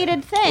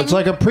 pot-related thing. It's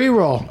like a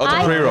pre-roll. Oh, it's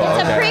a pre-roll. It's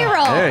a Okay.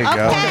 pre-roll. There you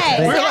go.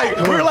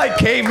 Okay. We're like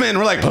cavemen.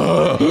 We're like, Yeah,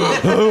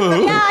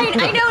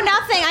 I know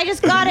nothing. I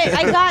just got it.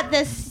 I got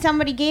this.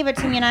 Somebody gave it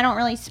to me, and I don't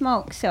really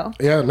smoke, so.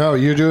 Yeah, no,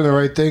 you're doing the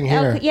right thing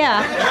here. Okay,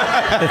 yeah.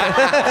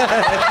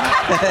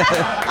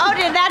 Oh,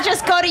 did that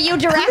just go to you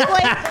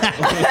directly?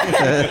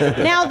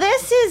 Now,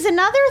 this is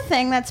another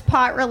thing that's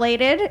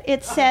pot-related.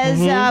 It says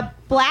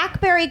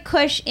Blackberry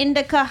Kush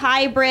Indica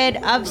hybrid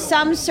of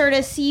some sort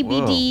of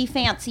CBD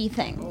fancy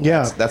thing.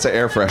 Yeah. that's an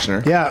air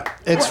freshener. Yeah,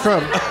 it's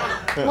from.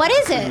 What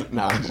is it?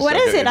 Nah, I'm just What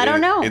is joking. it? I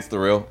don't know. It's the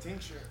real.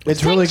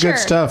 It's really good Tincture.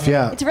 stuff.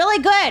 Yeah. It's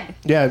really good.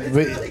 Yeah.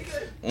 But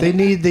they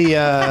need the.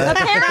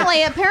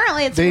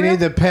 Apparently, it's They real. need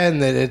the pen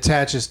that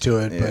attaches to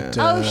it. But,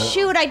 Oh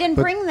shoot! I didn't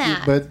bring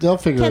that. But they'll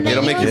figure Can it they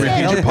out. It'll make you use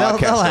repeat it? your podcast.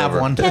 They'll have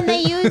over. one. Can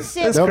they use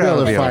it? They'll be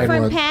able to Probably find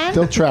different one. pen?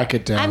 They'll track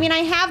it down. I mean, I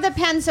have the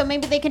pen, so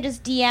maybe they can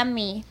just DM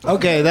me.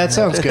 Okay, that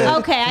sounds good.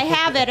 Okay, I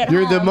have it at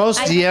You're home. the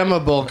most I-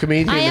 DMable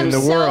comedian I am in the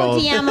so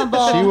world.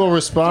 DMable. She will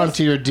respond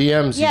to your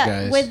DMs, Yeah, you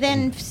guys.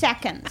 within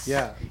seconds.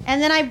 Yeah.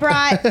 And then I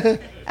brought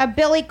a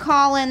Billy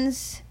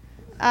Collins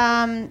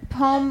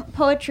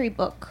poetry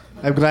book.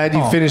 I'm glad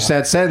you finished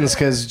that sentence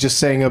because just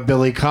saying a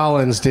Billy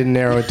Collins didn't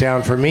narrow it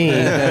down for me.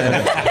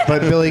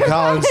 But Billy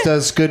Collins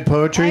does good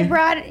poetry. I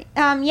brought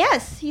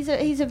yes, he's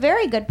a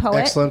very good poet.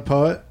 Excellent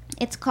poet.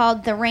 It's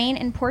called The Rain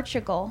in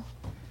Portugal.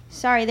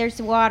 Sorry,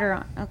 there's water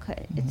on.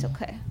 Okay, it's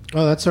okay.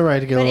 Oh, that's all right.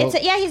 To get But a little,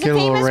 he's a get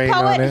little famous rain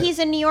on poet. it. He's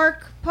a New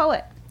York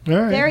poet. All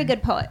right. Very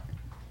good poet.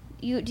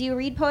 Do you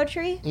read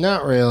poetry?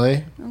 Not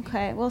really.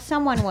 Okay, well,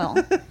 someone will.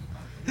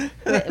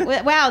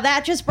 Wow,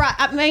 that just brought.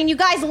 I mean, you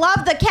guys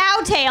love the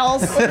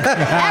cowtails.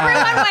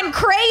 Everyone went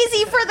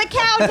crazy for the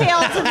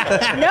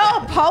cowtails.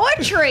 No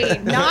poetry,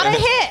 not a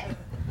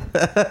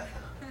hit.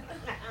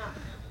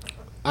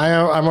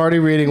 I'm already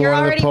reading You're one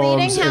of already the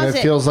poems, reading? and How's it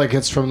it? feels like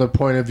it's from the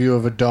point of view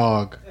of a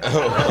dog.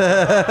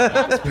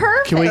 That's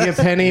perfect. Can we get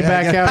Penny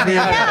back out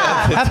here?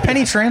 Have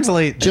Penny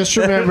translate. Just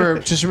remember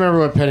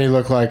what Penny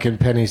looked like, and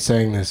Penny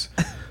saying this.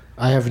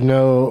 I have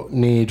no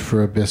need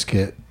for a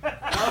biscuit,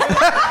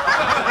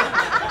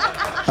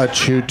 a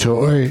chew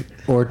toy,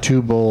 or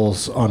 2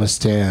 bowls on a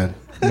stand.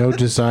 No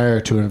desire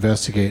to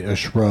investigate a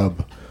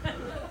shrub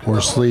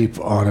or sleep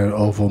on an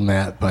oval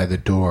mat by the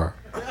door.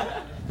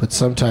 But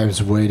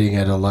sometimes waiting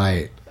at a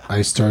light,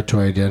 I start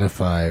to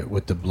identify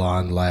with the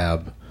blonde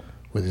lab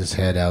with his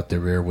head out the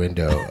rear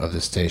window of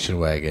the station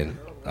wagon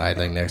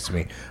idling next to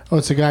me. Oh,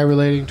 it's a guy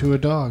relating to a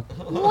dog.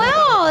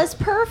 Wow, it's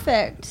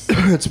perfect.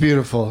 It's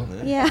beautiful.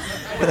 Yeah.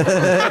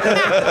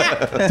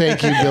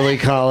 Thank you, Billy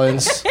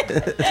Collins,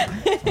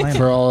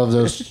 for all of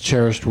those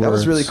cherished words. That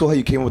was really cool how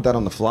you came up with that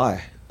on the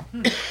fly.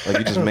 Like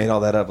you just made all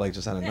that up like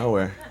just out of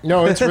nowhere.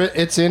 No,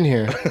 it's in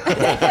here.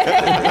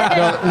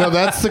 No,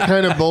 that's the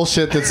kind of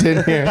bullshit that's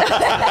in here.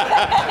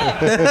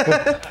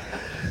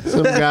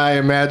 Some guy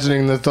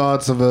imagining the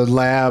thoughts of a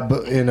lab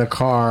in a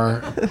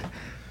car.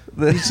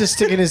 He's just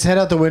sticking his head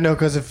out the window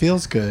because it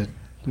feels good.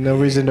 No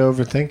reason to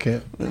overthink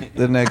it.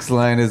 The next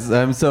line is,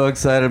 I'm so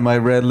excited my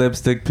red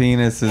lipstick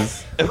penis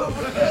is...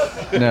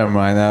 Never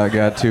mind, that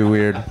got too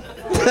weird.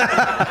 Is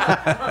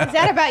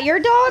that about your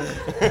dog?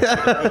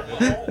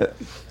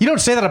 You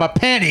don't say that about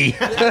Penny.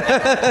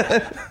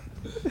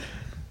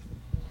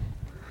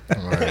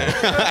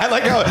 I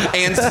like how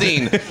and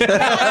scene. It's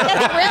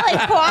really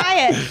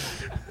quiet.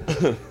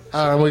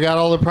 We got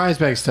all the prize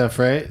bag stuff,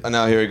 right?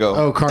 Now here we go.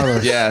 Oh,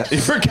 Carlos. Yeah, you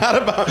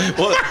forgot about.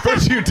 Well,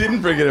 first you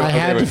didn't forget it. I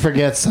had to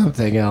forget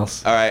something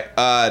else. All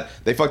right,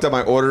 they fucked up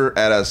my order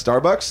at a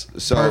Starbucks.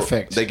 So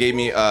Perfect. They gave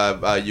me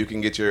you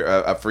can get your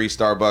a free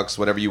Starbucks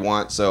whatever you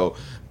want. So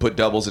put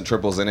doubles and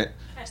triples in it.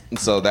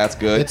 So that's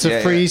good. It's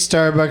a free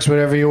Starbucks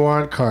whatever you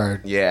want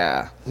card.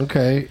 Yeah.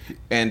 Okay.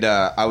 And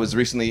I was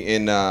recently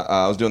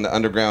I was doing the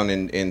underground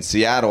in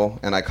Seattle,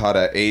 and I caught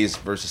a A's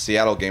versus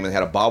Seattle game and they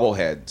had a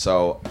bobblehead.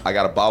 So I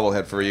got a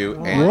bobblehead for you.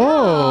 And,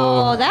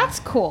 Oh, that's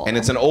cool. and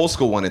it's an old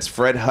school one. It's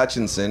Fred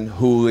Hutchinson,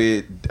 who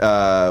was,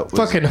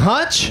 Fucking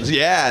Hutch?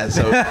 yeah,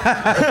 so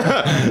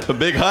a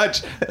big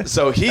Hutch.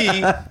 So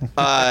he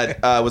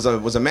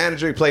was a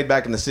manager. He played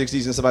back in the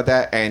 '60s and stuff like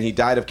that, and he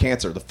died of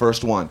cancer, the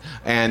first one.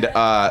 And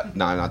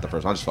no, not the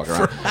first one. I'm just fucking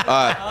around.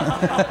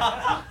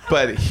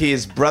 But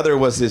his brother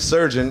was his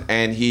surgeon,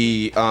 and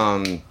he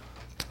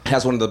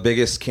has one of the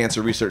biggest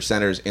cancer research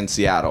centers in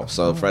Seattle.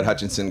 So Fred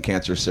Hutchinson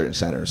Cancer Research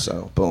Center.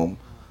 So boom,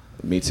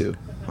 me too.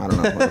 I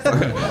don't know.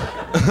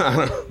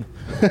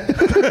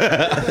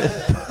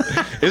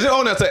 Is it?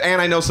 Oh no, it's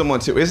and I know someone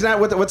too. Isn't that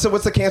what's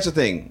the cancer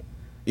thing?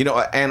 You know,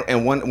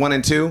 and 1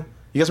 and 2. You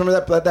guys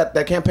remember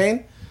that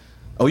campaign?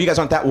 Oh, you guys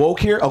aren't that woke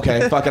here?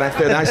 Okay, fucking,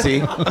 I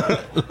see.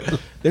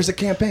 There's a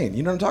campaign.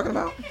 You know what I'm talking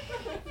about?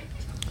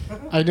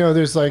 I know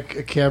there's like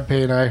a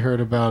campaign I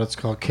heard about. It's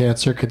called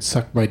Cancer Could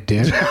Suck My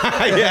Dick.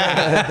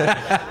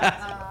 Yeah.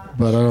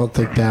 But I don't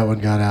think that one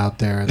got out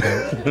there. I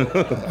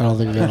don't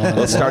think that.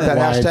 Let's start that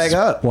hashtag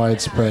up.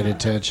 Widespread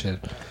attention.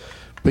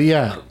 But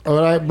yeah,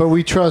 but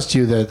we trust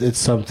you that it's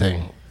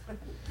something.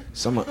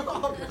 Someone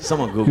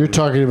Google. You're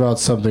talking about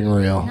something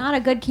real. Not a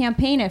good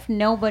campaign if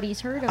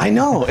nobody's heard of it. I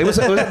know. It was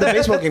the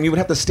baseball game. You would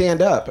have to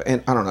stand up,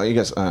 and I don't know. You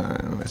guys.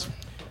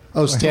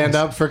 Oh, stand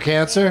up for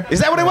cancer? Is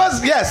that what it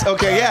was? Yes.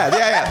 Okay. Yeah.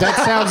 That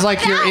sounds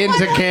like you're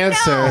into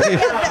cancer.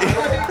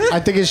 I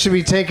think it should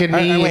be take a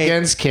knee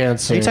against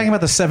cancer. Are you talking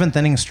about the 7th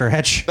inning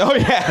stretch? Oh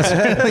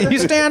yeah. You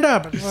stand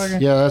up.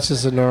 Yeah, that's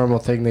just a normal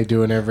thing they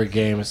do in every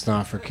game. It's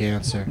not for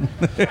cancer.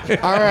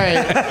 All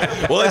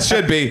right. Well, it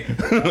should be.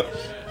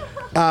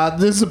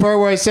 This is the part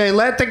where I say,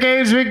 let the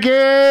games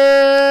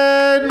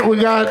begin.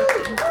 We got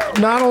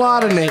not a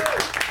lot of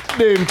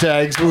name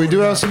tags, but we do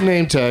have some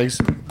name tags.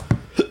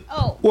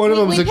 Oh, one of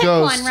them's a pick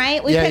ghost. One,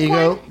 right? We yeah, pick you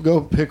one?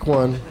 go pick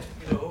one.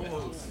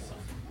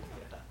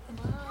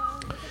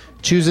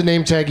 Choose a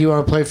name tag you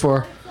want to play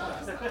for.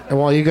 And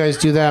while you guys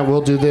do that,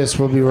 we'll do this.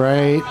 We'll be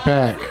right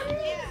back.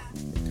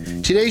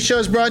 Today's show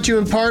is brought to you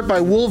in part by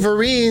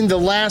Wolverine: The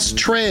Last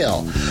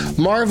Trail.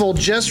 Marvel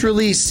just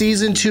released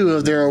season 2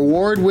 of their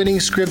award-winning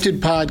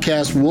scripted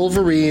podcast,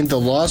 Wolverine: The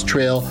Lost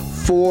Trail,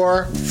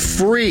 for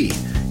free.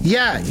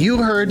 Yeah, you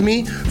heard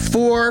me,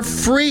 for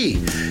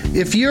free.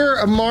 If you're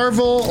a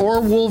Marvel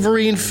or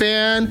Wolverine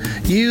fan,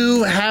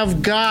 you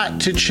have got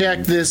to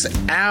check this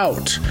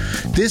out.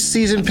 This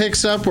season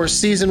picks up where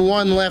season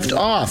 1 left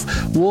off.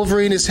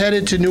 Wolverine is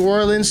headed to New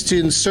Orleans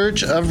in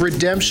search of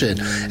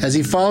redemption. As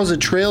he follows a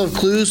trail of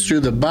clues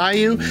through the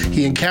bayou,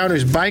 he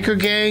encounters biker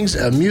gangs,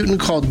 a mutant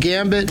called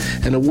Gambit,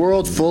 and a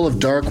world full of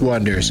dark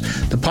wonders.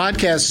 The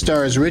podcast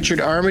stars Richard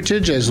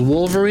Armitage as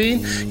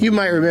Wolverine. You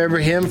might remember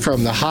him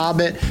from The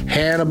Hobbit,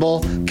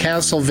 Hannibal,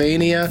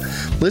 Castlevania.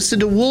 Listen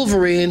to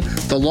Wolverine: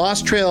 The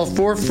Lost Trail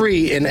for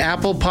free in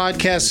Apple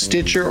Podcasts,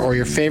 Stitcher, or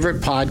your favorite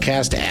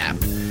podcast app.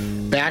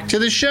 Back to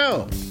the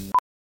show.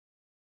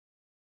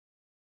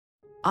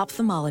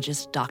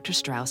 Ophthalmologist Dr.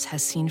 Strauss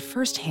has seen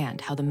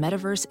firsthand how the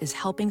metaverse is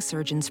helping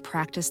surgeons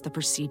practice the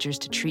procedures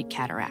to treat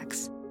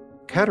cataracts.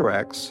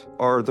 Cataracts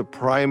are the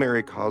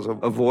primary cause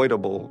of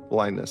avoidable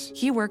blindness.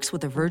 He works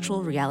with a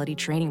virtual reality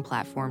training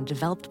platform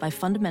developed by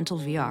Fundamental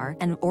VR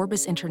and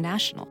Orbis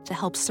International to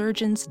help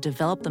surgeons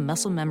develop the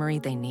muscle memory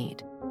they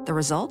need. The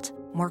result?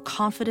 More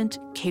confident,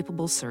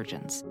 capable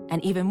surgeons.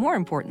 And even more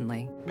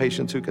importantly,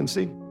 patients who can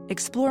see.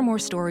 Explore more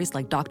stories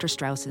like Dr.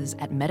 Strauss's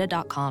at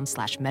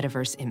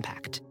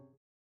meta.com/metaverseimpact.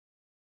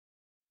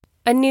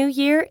 A new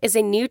year is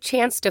a new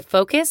chance to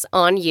focus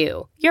on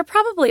you. You're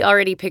probably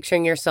already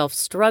picturing yourself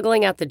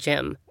struggling at the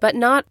gym, but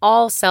not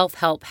all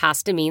self-help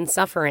has to mean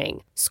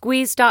suffering.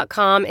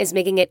 Squeeze.com is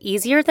making it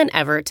easier than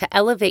ever to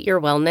elevate your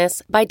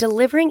wellness by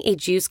delivering a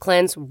juice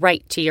cleanse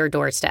right to your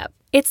doorstep.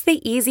 It's the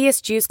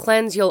easiest juice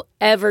cleanse you'll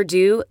ever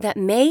do that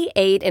may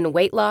aid in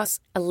weight loss,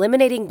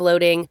 eliminating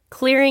bloating,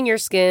 clearing your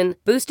skin,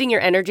 boosting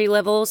your energy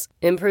levels,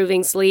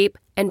 improving sleep,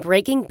 and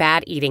breaking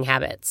bad eating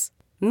habits.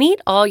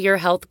 Meet all your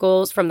health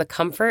goals from the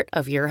comfort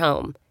of your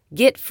home.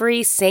 Get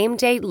free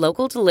same-day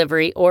local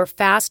delivery or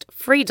fast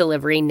free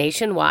delivery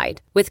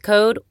nationwide with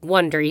code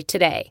WONDERY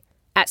today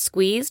at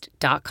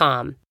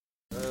squeezed.com.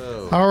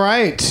 All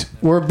right,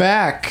 we're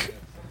back.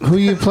 Who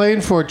you playing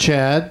for,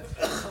 Chad?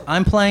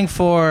 I'm playing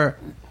for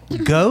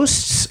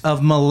Ghosts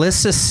of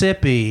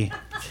Mississippi.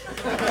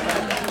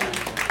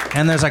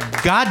 And there's a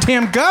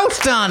goddamn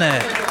ghost on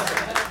it.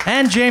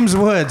 And James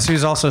Woods,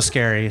 who's also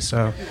scary,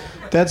 so...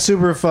 That's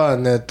super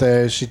fun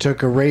that she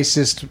took a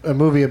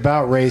movie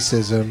about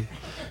racism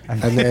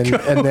and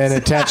then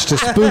attached a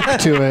spook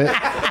to it.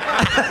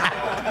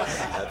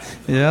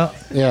 Yeah.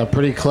 Yeah,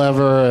 pretty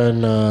clever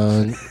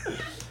and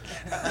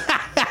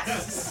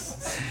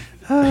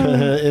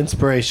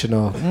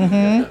inspirational.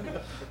 Mm-hmm.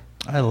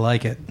 I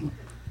like it.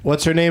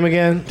 What's her name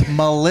again?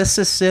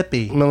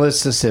 Mississippi.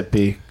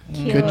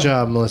 Good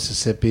job,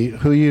 Mississippi.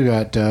 Who you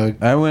got,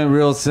 Doug? I went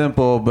real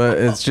simple, but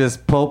it's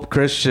just Pulp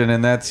Christian,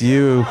 and that's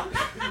you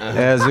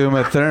as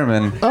Uma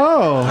Thurman.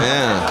 Oh.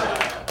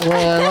 Yeah.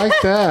 Well, I like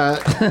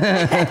that.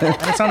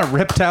 It's on a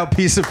ripped out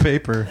piece of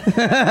paper.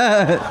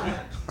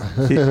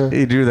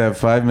 He drew that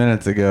 5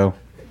 minutes ago.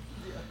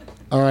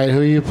 All right,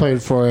 who you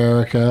played for,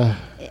 Erica?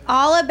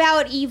 All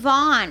about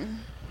Yvonne.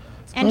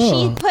 And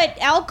she put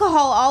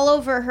alcohol all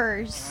over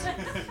hers.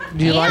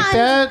 Do you like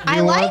that? I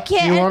like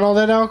it. You want all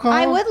that alcohol?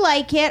 I would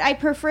like it. I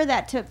prefer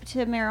that to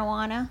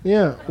marijuana.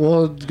 Yeah.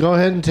 Well, go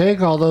ahead and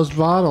take all those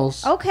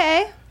bottles.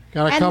 Okay.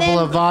 Got a couple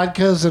of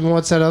vodkas and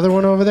what's that other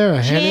one over there?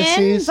 A Gin,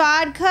 Hennessy's?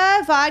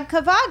 vodka.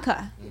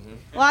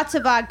 Lots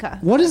of vodka.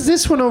 What is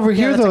this one over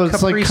here, though?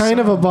 It's like kind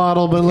of a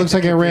bottle, but it looks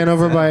like it ran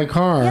over by a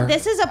car. Yeah,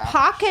 this is a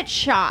pocket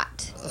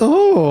shot.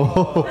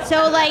 Oh.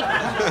 So, like...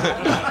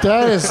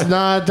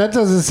 That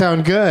doesn't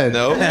sound good.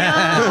 Nope.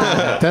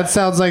 No. That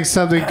sounds like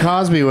something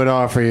Cosby would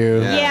offer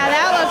you. Yeah,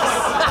 that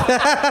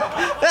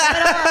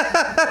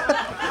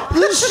looks...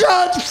 The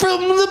shot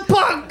from the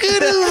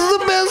pocket is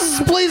the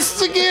best place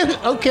to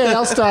get... Okay,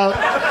 I'll stop.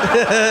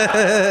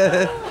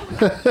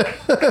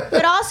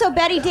 But also,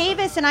 Betty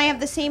Davis and I have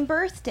the same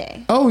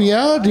birthday. Oh,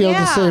 yeah? Do you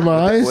have the same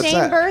eyes? What's same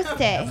that?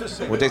 birthday.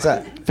 What date's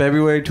that?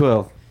 February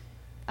 12th.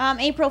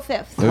 April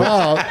 5th.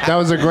 Well, that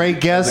was a great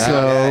guess,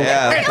 though.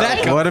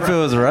 Yeah. What if it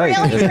was right?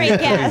 Really great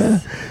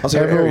guess.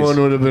 Everyone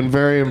would have been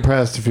very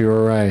impressed if you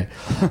were right.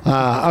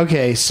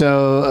 Okay,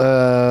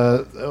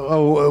 so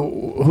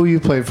who you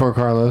played for,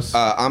 Carlos?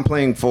 I'm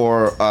playing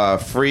for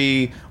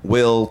Free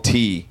Will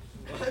T.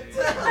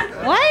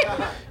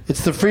 What?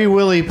 It's the Free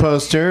Willy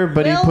poster,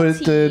 but Will he put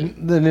T.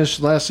 the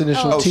last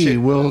initial T. shit.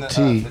 Will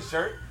T. The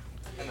shirt?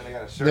 And then I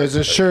got a shirt. There's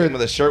a shirt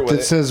with a shirt with that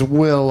it. says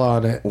Will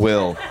on it.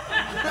 Will.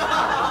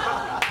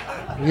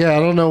 Yeah, I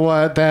don't know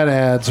what that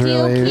adds, Do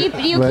really.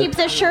 you but keep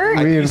the shirt?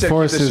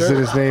 Reinforces You said keep the that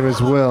his name is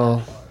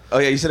Will. Oh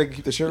yeah, you said I could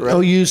keep the shirt, right? Oh,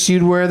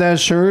 you'd wear that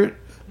shirt?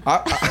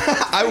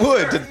 I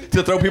would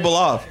to throw people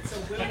off.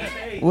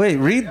 Wait,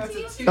 read.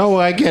 Oh,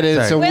 I get it.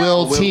 It's a Sorry.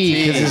 Will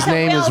T because his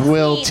name is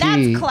Will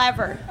T. That's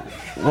clever.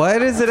 Why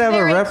does it have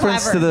Very a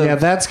reference clever. to the? Yeah,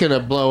 that's gonna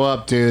blow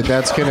up, dude.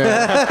 That's gonna.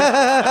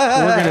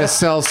 We're gonna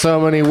sell so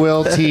many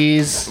Will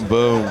T's.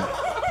 Boom.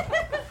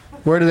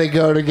 Where do they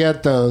go to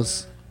get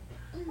those?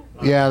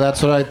 Yeah,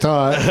 that's what I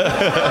thought.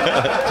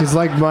 He's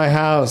like my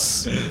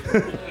house.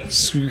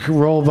 Just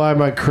roll by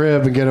my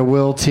crib and get a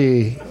Will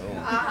T.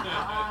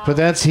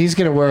 But he's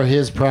gonna wear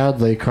his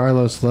proudly.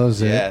 Carlos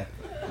loves it. Yeah,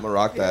 I'm gonna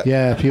rock that.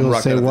 Yeah, people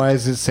say, why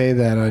does it say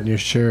that on your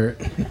shirt?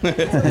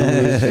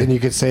 And you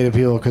could say to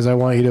people, because I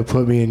want you to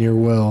put me in your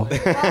will.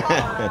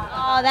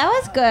 Oh, that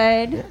was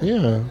good.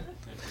 Yeah.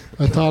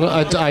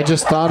 I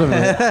just thought of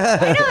it.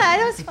 I know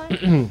that was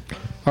fun.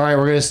 All right,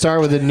 we're going to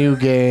start with a new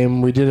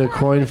game. We did a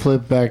coin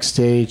flip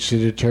backstage to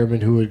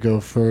determine who would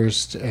go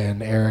first,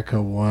 and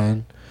Erica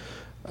won.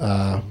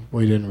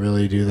 We didn't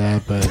really do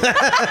that, but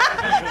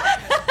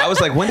I was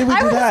like, when did we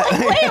do that?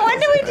 Like, wait, when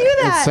did we do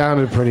it that?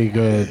 sounded pretty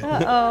good.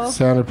 Uh-oh.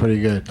 Sounded pretty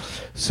good.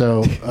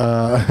 So,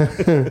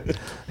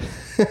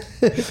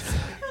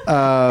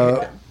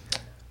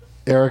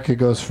 Erica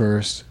goes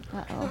first.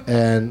 Uh-oh.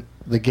 And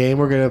the game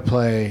we're going to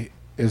play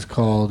is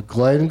called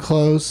Glenn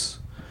Close.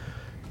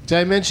 Did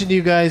I mention to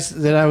you guys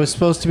that I was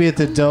supposed to be at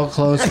the Del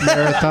Close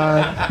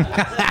Marathon?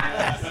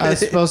 I was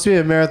supposed to be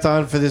at a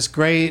marathon for this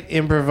great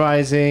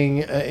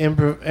improvisation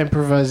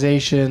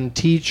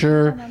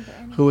teacher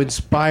who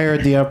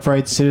inspired the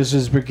Upright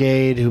Citizens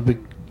Brigade,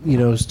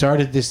 who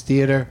started this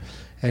theater,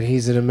 and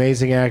he's an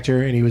amazing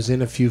actor, and he was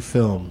in a few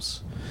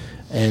films.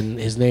 And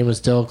his name is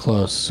Del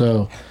Close.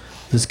 So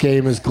this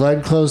game is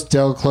Glenn Close,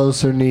 Del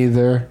Close, or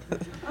neither.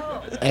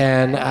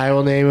 And I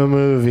will name a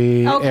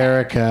movie, Okay.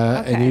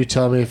 Erica, and you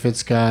tell me if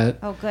it's got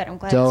Oh, good. I'm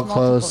glad Del it's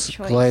multiple Close,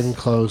 choice. Glenn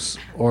Close,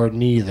 or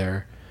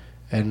neither.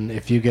 And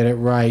if you get it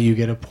right, you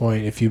get a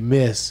point. If you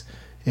miss,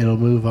 it'll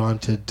move on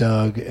to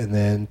Doug, and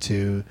then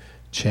to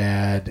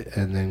Chad,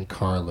 and then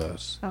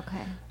Carlos.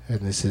 Okay.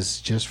 And this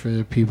is just for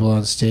the people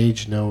on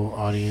stage. No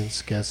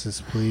audience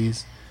guesses,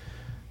 please.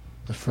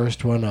 The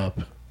first one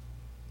up.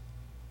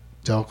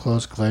 Del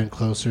Close, Glenn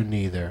Close, or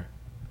neither.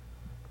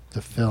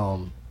 The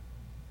film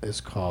is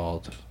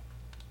called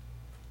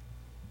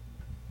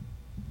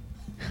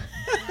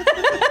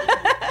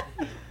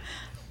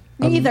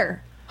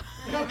Neither.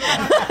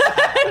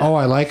 Oh,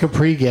 I like a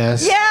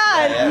pre-guess.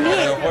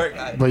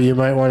 Yeah. But you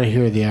might want to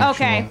hear the actual.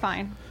 Okay,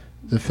 fine.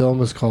 The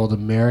film is called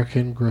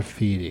American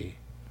Graffiti.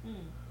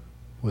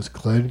 Was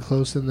Glenn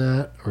Close in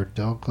that, or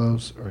Del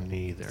Close, or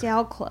neither?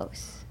 Del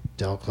Close.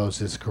 Del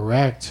Close is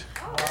correct.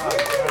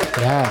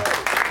 Yeah.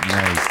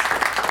 Nice.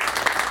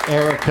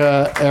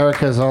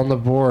 Erica's on the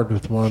board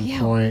with 1 Phew.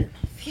 point.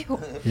 Phew.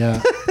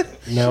 Yeah.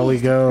 Now we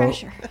Jeez, go.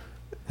 pressure.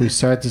 We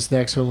start this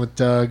next one with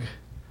Doug.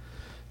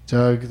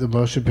 Doug, the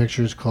motion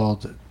picture is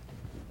called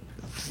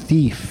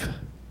Thief.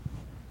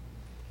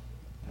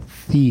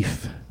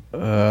 Thief. I'm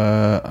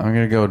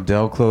gonna go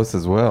Del Close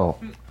as well.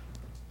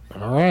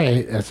 All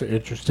right, that's an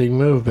interesting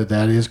move, but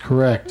that is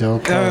correct. Del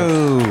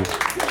Close.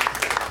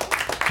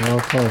 Del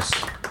Close.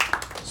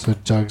 So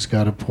Doug's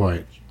got a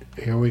point.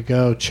 Here we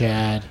go,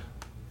 Chad.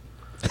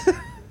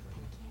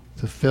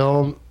 The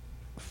film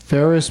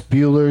Ferris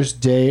Bueller's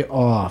Day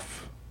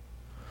Off.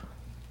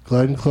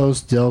 Glenn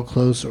Close, Del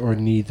Close, or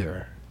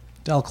neither?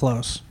 Del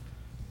Close.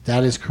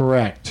 That is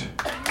correct.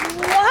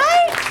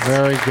 What?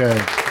 Very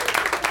good.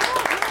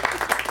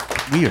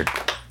 Weird.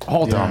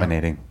 All Yeah.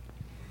 dominating.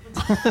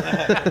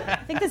 I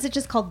think this is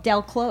just called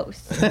Del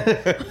Close.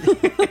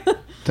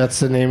 That's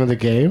the name of the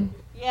game?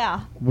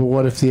 Yeah. But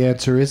what if the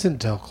answer isn't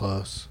Del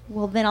Close?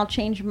 Well, then I'll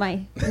change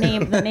my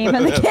name, the name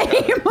of the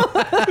game.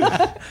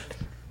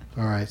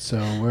 All right, so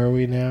where are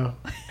we now?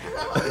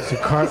 Is it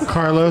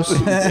Carlos?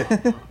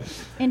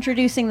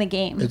 Introducing the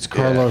game. It's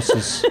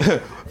Carlos's.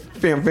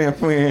 Bam, bam,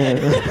 bam.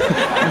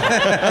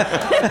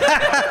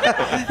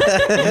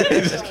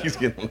 He just keeps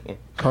getting.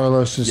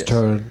 Carlos's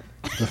turn.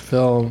 The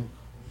film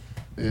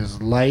is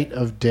Light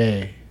of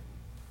Day.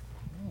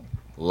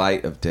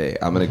 Light of Day.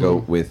 I'm gonna go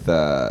with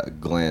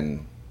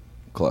Glenn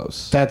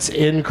Close. That's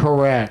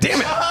incorrect.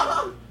 Damn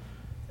it!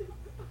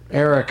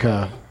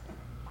 Erica,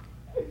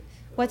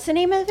 What's the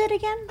name of it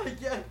again?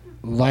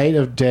 Light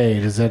of Day.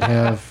 Does that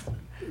have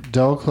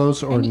Del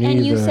Close or neither?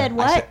 And you said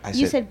what? I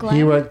You said- said Glenn?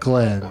 He went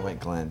Glenn. I went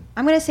Glenn.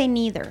 I'm going to say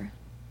neither.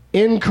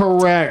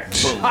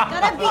 Incorrect.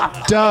 Gotta be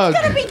Doug.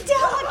 Gotta be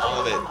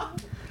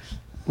delicate.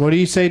 What do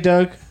you say,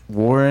 Doug?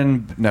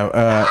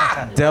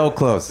 Del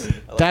Close.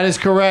 That is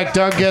correct.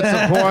 Doug gets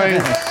a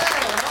point.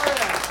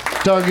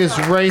 Doug is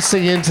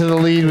racing into the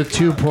lead with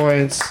 2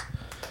 points.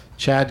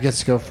 Chad gets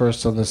to go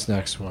first on this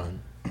next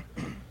one.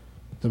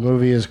 The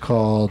movie is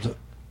called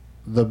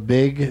The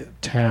Big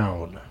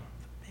Town.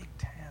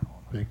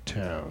 Big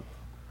Town.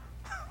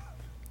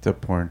 It's a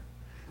porn.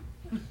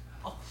 The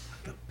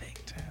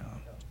Big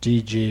Town.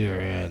 DG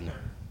or N?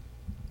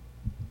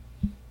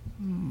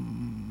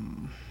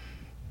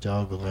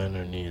 Del, Glenn,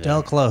 or neither?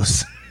 Del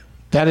Close.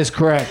 That is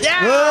correct. It's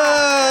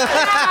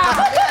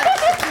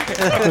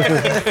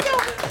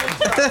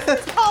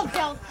called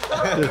Del.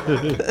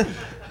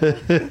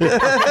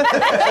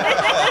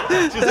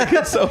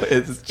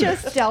 It's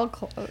Just Del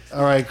Close.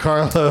 All right,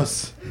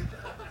 Carlos.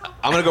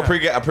 I'm gonna go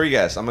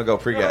pre-guess. I'm gonna go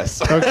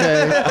pre-guess.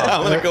 Okay.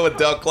 I'm gonna go with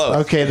Del Close.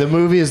 Okay, the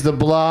movie is The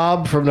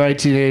Blob from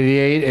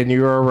 1988, and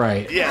you are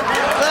right. Yeah.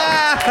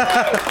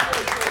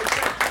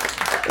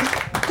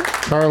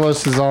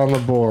 Carlos is on the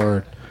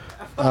board.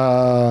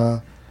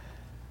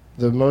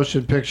 The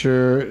motion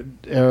picture,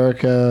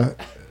 Erica,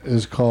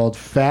 is called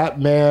Fat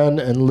Man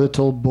and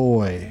Little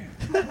Boy.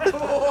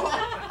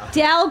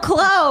 Del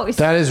Close.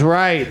 That is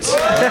right. It's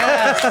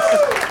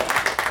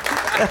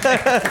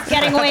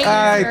getting way easier.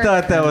 I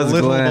thought that was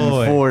Little Glenn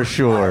boy. for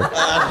sure.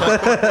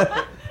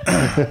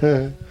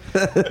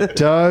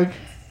 Doug,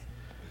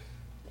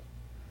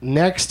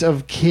 next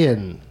of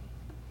kin.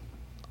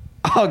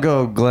 I'll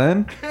go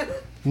Glenn.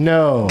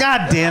 No.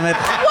 God damn it.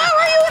 What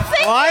were you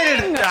thinking? Why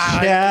did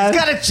Chad. It's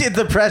got to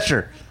the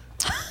pressure.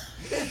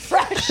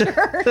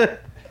 Pressure.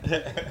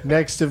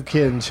 Next of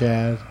kin,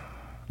 Chad.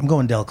 I'm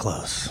going Del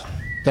Close.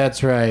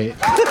 That's right.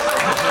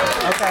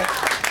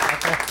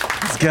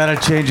 It's got to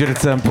change it at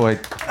some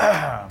point.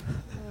 I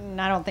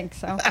don't think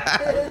so.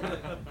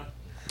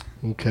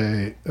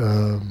 Okay.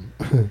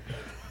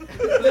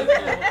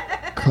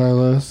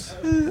 Carlos.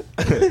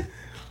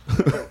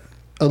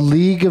 A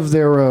League of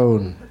Their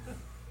Own.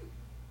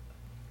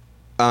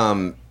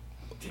 Who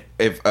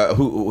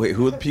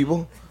are the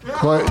people?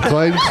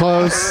 Glenn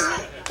Close,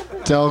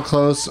 Del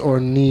Close,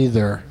 or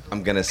neither?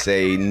 I'm gonna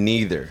say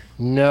neither.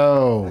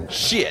 No.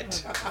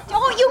 Shit.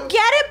 Don't you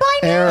get it by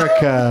now?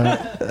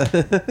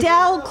 Erica.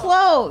 Del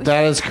Close.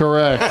 That is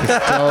correct. It's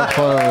Del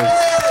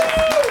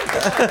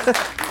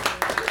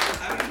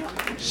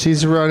Close.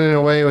 She's running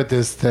away with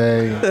this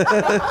thing.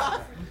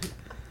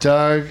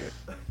 Doug.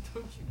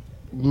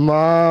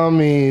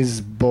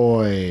 Mommy's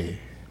Boy.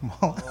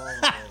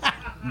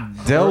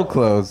 Del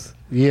Close.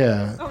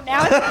 Yeah. Oh,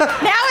 now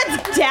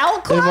it's Del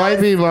Close. It might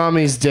be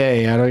Mommy's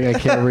Day. I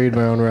can't read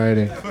my own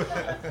writing.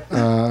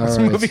 It's a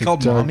movie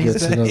called Doug Mommy's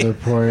gets Day. another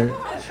point.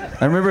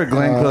 I remember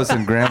Glenn Close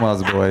and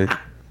Grandma's Boy.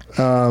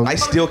 I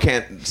still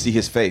can't see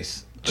his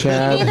face.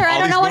 Chad. Neither. I All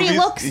don't these know what he movies?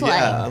 looks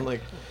like. Yeah, I'm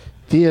like.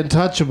 The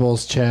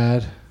Untouchables,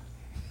 Chad.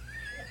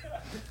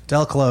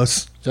 Del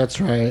Close. That's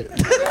right.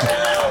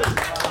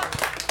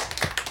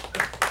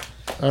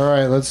 All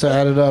right, let's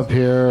add it up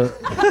here.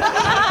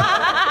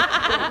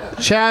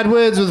 Chad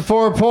wins with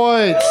 4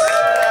 points.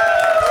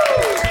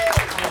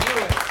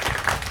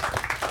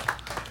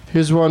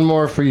 Here's one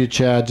more for you,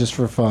 Chad, just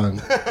for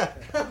fun.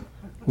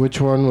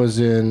 Which one was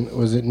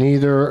it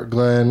neither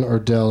Glenn or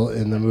Del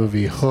in the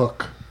movie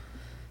Hook?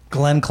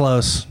 Glenn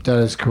Close. That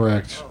is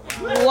correct.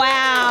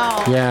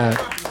 Wow. Yeah,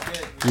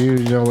 you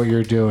know what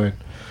you're doing.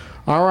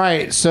 All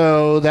right,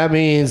 so that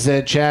means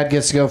that Chad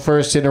gets to go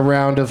first in a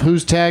round of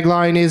Whose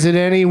Tagline Is It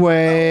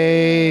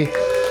Anyway?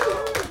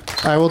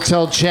 I will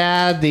tell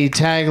Chad the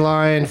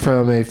tagline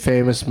from a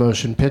famous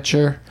motion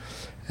picture,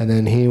 and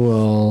then he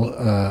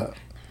will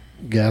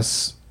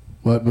guess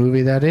what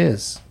movie that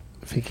is.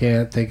 If he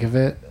can't think of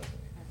it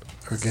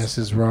or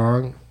guesses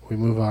wrong, we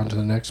move on to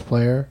the next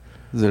player.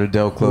 Is it a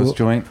Del Close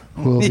joint?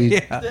 Who will be,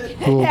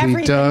 who will be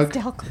Everything's Doug?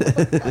 Del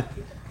Close.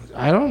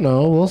 I don't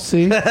know. We'll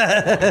see.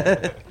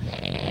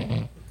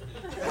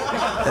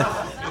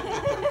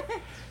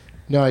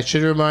 No, I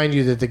should remind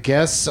you that the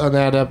guests on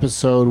that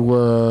episode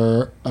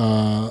were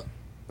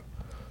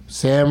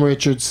Sam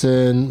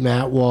Richardson,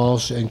 Matt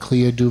Walsh, and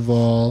Clea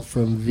Duvall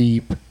from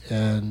Veep,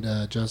 and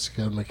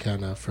Jessica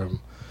McKenna from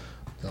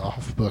the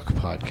Off Book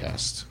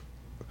podcast.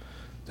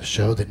 The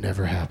show that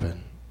never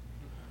happened,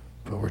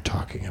 but we're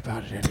talking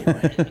about it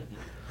anyway.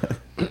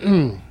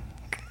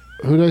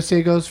 Who did I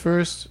say goes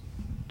first?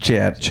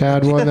 Chad.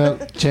 Chad won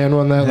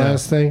that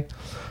last thing.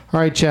 All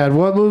right, Chad.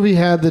 What movie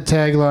had the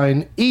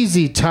tagline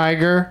 "Easy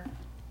Tiger"?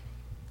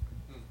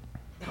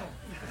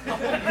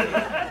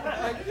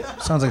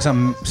 Sounds like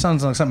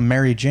something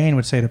Mary Jane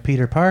would say to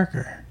Peter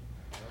Parker.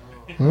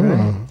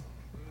 Oh.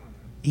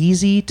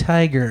 Easy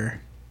Tiger.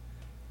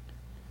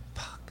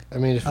 I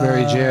mean, if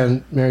Mary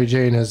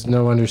Jane has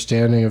no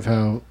understanding of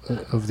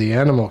the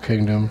animal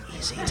kingdom,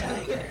 Easy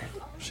Tiger.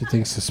 she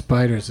thinks the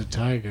spider's a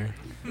tiger.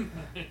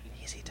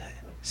 Easy Tiger.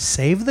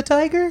 Save the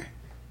Tiger?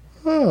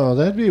 Oh,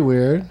 that'd be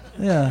weird.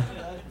 Yeah.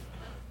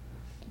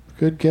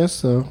 Good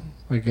guess, though.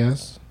 I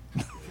guess.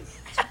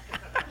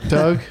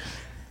 Doug.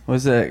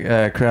 Was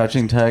that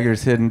Crouching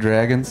Tigers, Hidden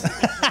Dragons?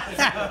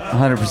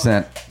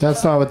 100%.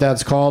 That's not what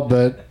that's called,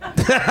 but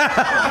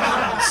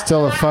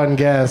Still a fun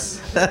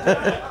guess.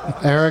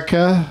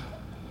 Erica?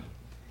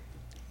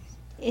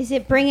 Is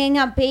it Bringing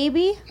Up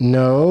Baby?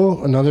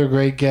 No. Another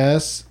great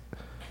guess.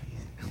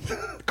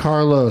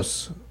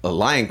 Carlos? The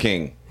Lion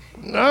King.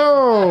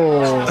 No.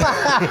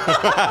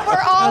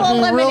 We're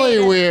all That'd be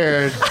really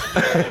weird.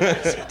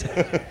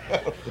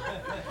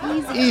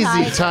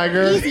 Easy,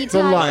 Tiger. Easy, The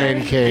Tiger.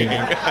 Lion King.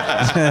 And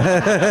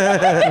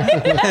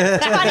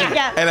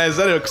I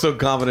said it so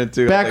confident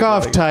too. Back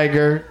off,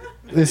 Tiger.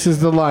 This is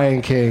the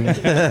Lion King.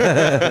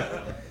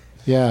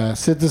 Yeah,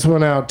 sit this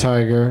one out,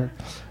 Tiger.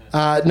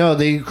 No,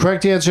 the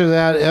correct answer to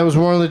that was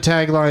one of the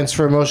taglines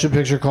for a motion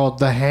picture called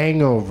The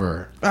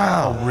Hangover.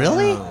 Oh,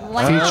 really?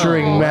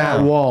 Featuring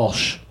Matt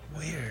Walsh.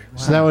 Weird.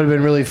 So that would have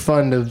been really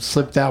fun to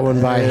slip that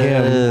one by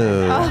him.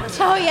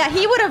 Oh yeah,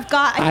 he would have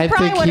got. I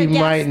think he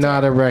might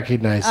not have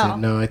recognized Oh. it.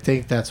 No, I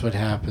think that's what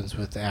happens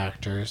with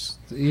actors.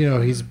 You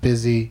know, he's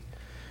busy,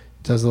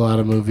 does a lot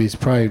of movies,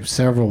 probably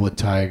several with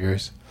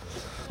tigers.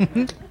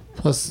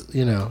 Plus,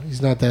 you know,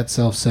 he's not that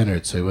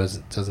self-centered, so he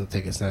doesn't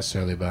think it's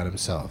necessarily about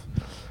himself.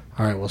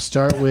 All right, we'll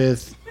start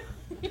with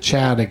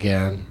Chad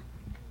again.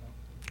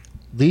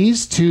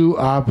 These two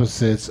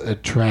opposites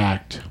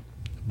attract,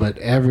 but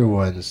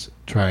everyone's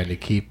trying to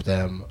keep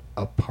them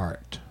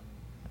apart.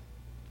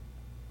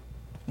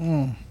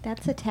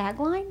 That's a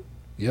tagline?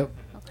 Yep.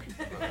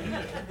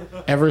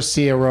 Ever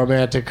see a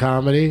romantic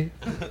comedy?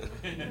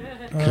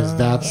 Because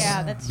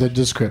that's the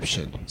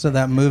description. So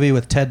that movie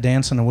with Ted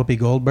Danson and Whoopi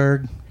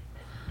Goldberg.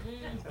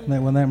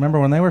 Remember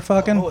when they were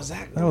fucking? What was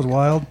that? That was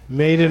wild.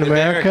 Made in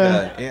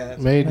America. Yeah,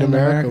 that's Made in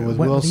America with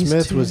What, Will these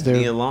Smith two? was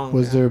Nia Long,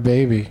 yeah. their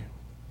baby.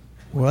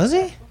 Was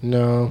he?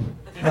 No.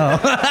 Oh.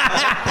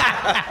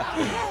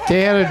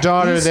 They had a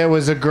daughter that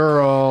was a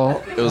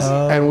girl,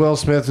 and Will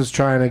Smith was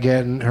trying to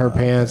get in her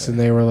pants, and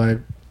they were like,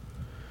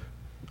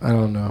 I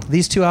don't know.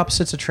 These two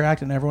opposites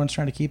attract, and everyone's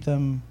trying to keep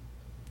them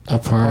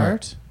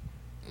apart.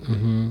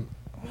 Mm-hmm.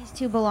 These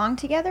two belong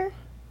together?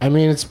 I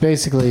mean, it's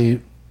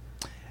basically...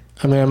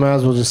 I mean, I might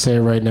as well just say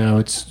it right now.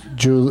 It's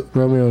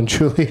Romeo and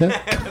Juliet.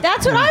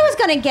 That's what I was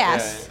going to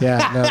guess.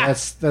 Yeah, no,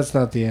 that's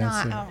not the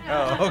answer.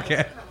 Oh,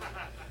 okay.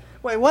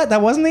 Wait, what?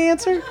 That wasn't the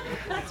answer?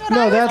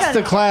 That's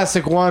the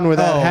classic one where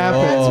that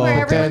happens.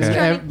 where But then, everyone's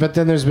trying but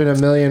then there's been a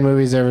million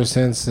movies ever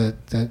since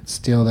that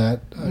steal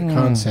that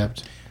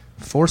concept.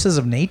 Forces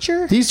of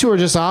nature? These two are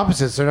just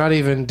opposites. They're not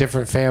even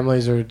different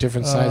families or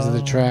different sides of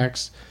the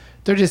tracks.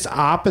 They're just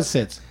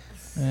opposites.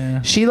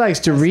 Yeah. She likes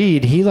to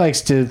read. He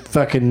likes to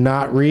fucking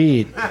not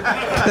read.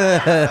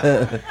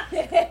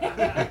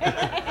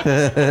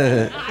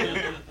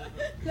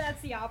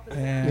 That's the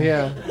opposite.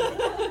 Yeah.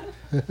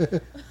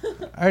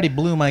 I already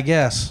blew my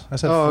guess. I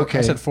said, Oh, okay.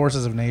 I said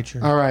forces of nature.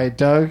 All right,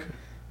 Doug.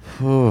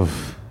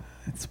 Oof.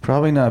 It's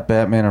probably not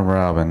Batman and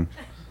Robin.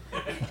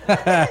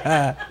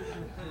 They're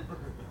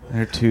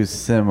too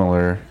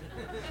similar.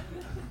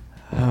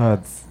 Oh,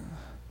 it's...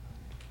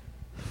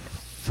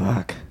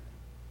 Fuck.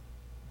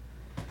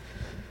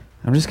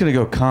 I'm just going to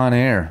go Con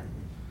Air.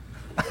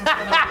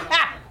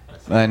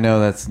 I know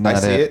that's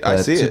not it. I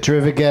see It's a it.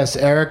 terrific guess.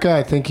 Erica,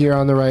 I think you're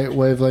on the right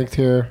wavelength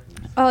here.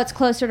 Oh, it's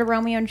closer to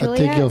Romeo and Juliet?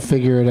 I think you'll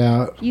figure it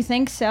out. You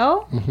think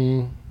so?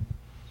 Mm-hmm.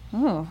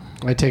 Oh.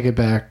 I take it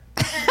back.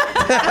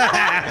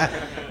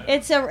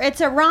 It's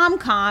a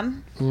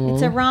rom-com.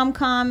 It's a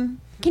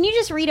rom-com. Can you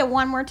just read it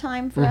one more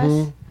time for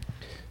us?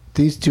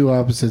 These two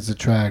opposites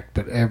attract,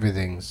 but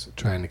everything's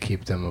trying to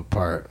keep them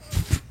apart.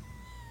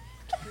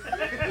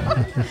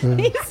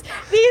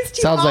 These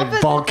two Sounds like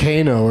opposites-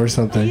 Volcano or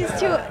something. These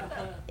two.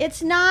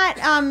 It's not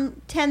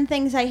 10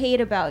 Things I Hate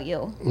About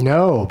You.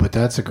 No, but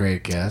that's a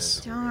great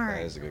guess. Darn.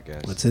 That is a good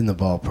guess. It's in the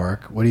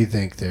ballpark. What do you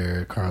think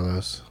there,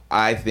 Carlos?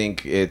 I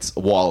think it's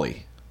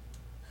Wall-E.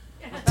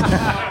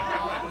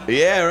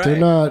 Yeah, right. They're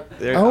not.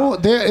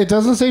 It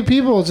doesn't say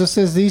people. It just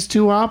says these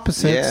two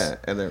opposites. Yeah,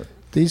 and they're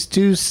These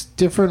two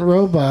different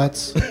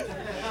robots.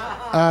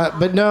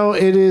 But no,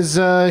 it is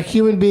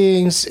human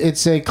beings.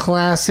 It's a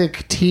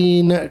classic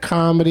teen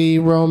comedy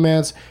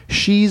romance.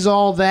 She's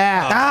all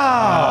that.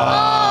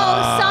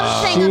 Oh,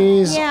 something.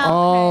 She's yeah,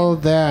 all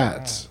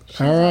that.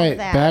 All right,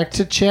 that. back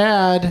to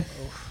Chad.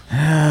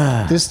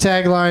 This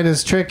tagline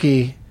is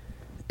tricky.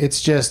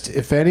 It's just,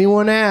 if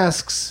anyone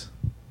asks.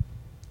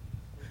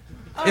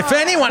 If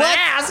anyone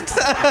asks.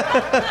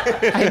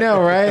 I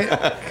know, right?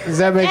 Does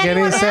that make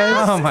any sense?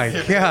 Oh my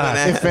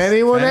god. If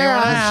anyone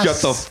asks.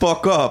 shut the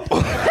fuck up.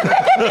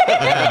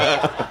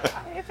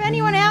 If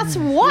anyone asks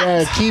what?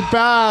 Yeah, keep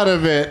out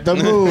of it. The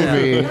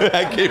movie.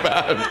 I keep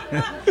out.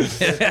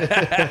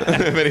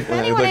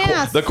 anyone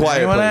asks. The quiet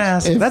Anyone place.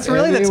 asks. If That's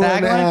really the anyone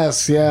tagline?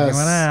 asks, yes.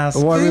 Anyone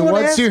asks. Well, I mean, Anyone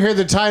once asks? you hear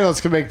the title,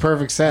 it's going to make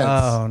perfect sense.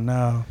 Oh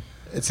no.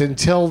 It's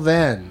until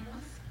then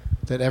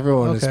that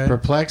everyone is Okay.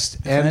 perplexed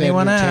If and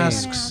anyone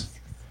entertained. asks.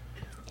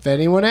 If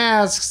anyone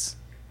asks.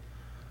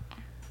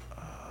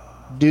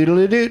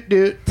 Doodly doot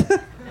doot.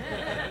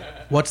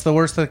 What's the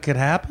worst that could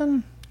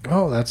happen?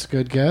 Oh, that's a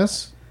good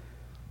guess.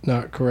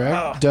 Not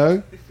correct.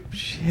 Doug?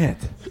 Shit.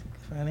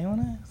 If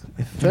anyone asks.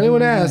 If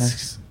anyone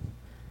asks.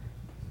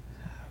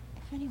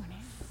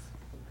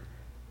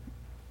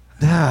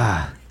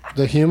 Ah.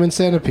 The human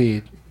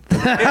centipede.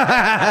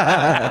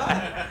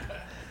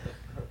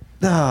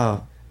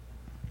 No.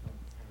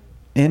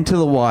 Into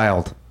the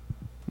Wild.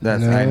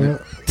 That's No.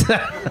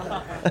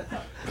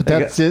 But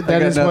that's it.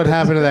 That is what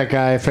happened to that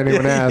guy. If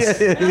anyone asks,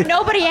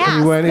 Nobody asked.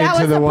 he went that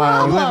into was the the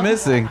wild. He problem. went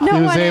missing. No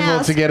he was one able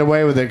asked. to get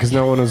away with it because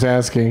no one was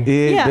asking. He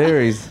ate Yeah.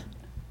 berries.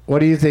 What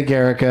do you think,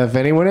 Erica? If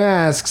anyone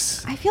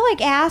asks, I feel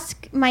like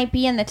ask might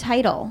be in the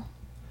title.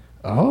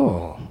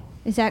 oh,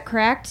 Is that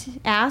correct?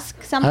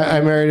 Ask something. I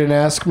married an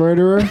ask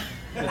murderer.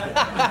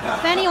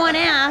 If anyone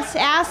asks,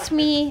 ask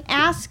me.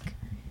 Ask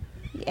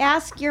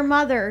your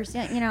mothers.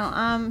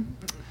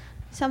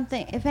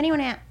 Something. If anyone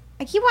asks,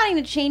 I keep wanting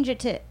to change it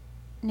to.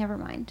 Never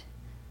mind.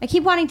 I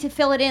keep wanting to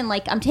fill it in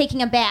like I'm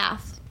taking a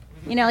bath.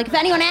 Like if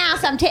anyone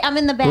asks, I'm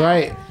in the bath.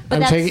 Right. But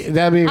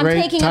That'd be a I'm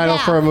great taking title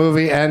bath. for a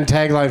movie and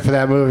tagline for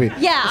that movie.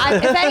 Yeah.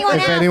 If anyone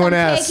If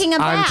asks,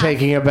 anyone I'm asks,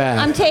 taking a bath.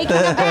 I'm taking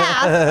a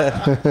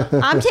bath. I'm taking a bath.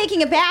 I'm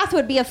taking a bath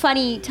would be a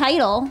funny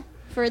title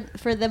for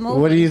the movie.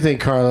 What do you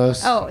think,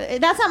 Carlos? Oh,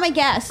 that's not my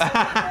guess.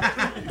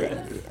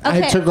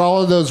 I took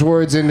all of those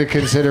words into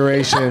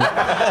consideration,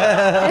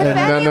 and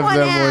none of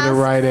them were the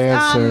right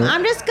answer.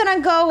 I'm just gonna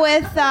go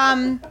with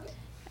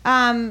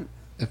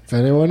If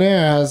anyone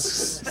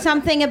asks,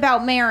 something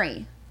about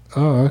Mary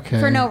oh, okay.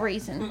 for no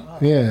reason.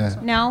 Yeah.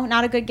 No,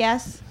 not a good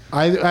guess.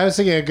 I was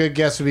thinking a good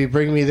guess would be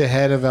bring me the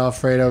head of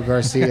Alfredo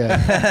Garcia.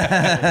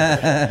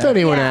 If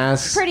anyone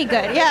asks. Pretty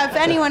good. Yeah, if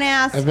anyone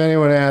asks. If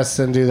anyone asks,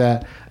 then do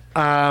that.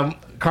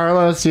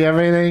 Carlos, do you have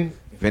anything?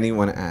 If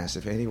anyone asks.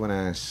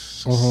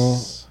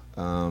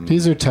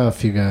 These are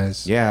tough, you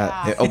guys.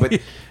 Yeah.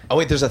 Oh,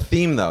 wait, there's a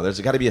theme, though.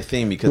 There's got to be a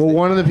theme because... Well,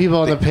 one of the people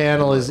on the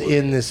panel is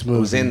in this movie.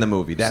 Who's in the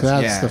movie.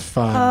 That's the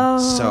fun. Oh.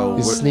 So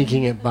He's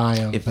sneaking it by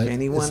him. If but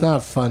anyone- it's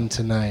not fun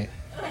tonight.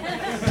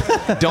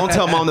 Don't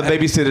tell Mom the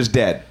babysitter's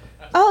dead.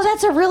 Oh,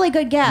 that's a really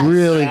good guess.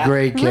 Really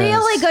great guess.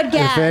 Really good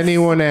guess. If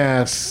anyone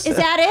asks, Is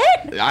that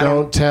it?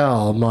 don't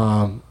tell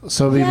Mom.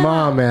 So it'll be Yeah.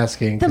 Mom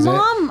asking. The 'cause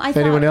mom, I If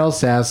anyone thought.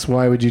 else asks,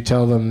 why would you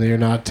tell them that you're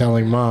not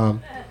telling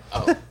Mom?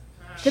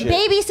 The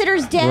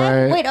babysitter's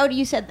dead. Right. Wait,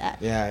 you said that.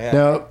 Yeah.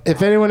 No,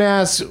 if anyone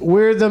asks,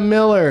 we're the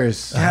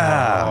Millers.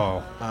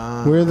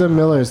 We're the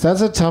Millers. That's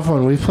a tough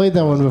one. We've played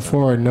that one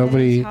before, and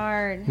nobody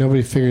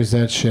figures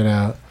that shit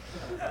out.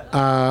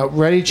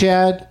 Ready,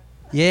 Chad?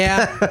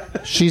 Yeah.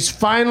 She's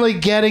finally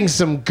getting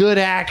some good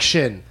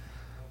action.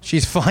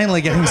 She's finally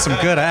getting some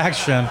good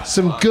action.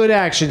 Some good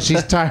action.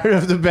 She's tired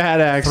of the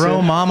bad action.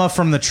 Throw Mama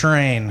from the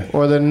train.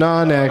 Or the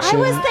non-action. I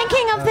was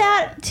thinking of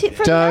that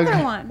for Doug. the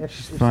other one.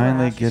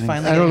 Finally getting...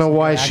 I don't know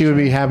why she would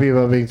be happy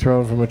about being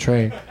thrown from a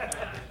train.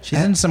 She's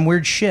in some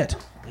weird shit.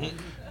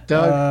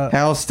 Doug?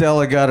 How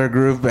Stella got her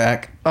groove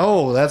back.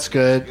 Oh, that's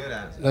good.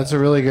 That's a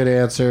really good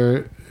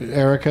answer.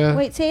 Erica?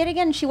 Wait, say it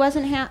again. She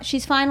wasn't.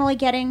 She's finally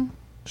getting.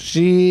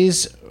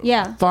 She's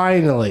Yeah.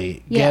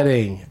 finally Yeah.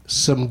 getting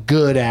some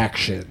good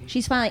action.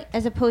 She's finally,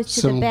 as opposed to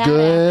Some the bad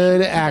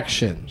good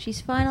action. action.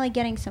 She's finally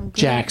getting some good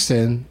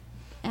Jackson.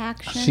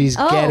 action. She's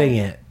getting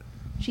it.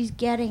 She's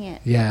getting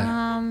it.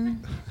 Yeah.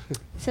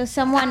 So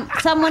someone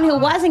who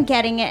wasn't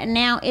getting it and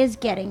now is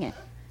getting it.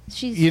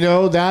 She's.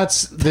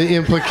 That's the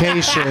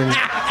implication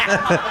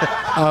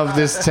of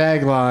this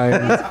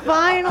tagline.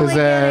 Finally Is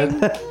that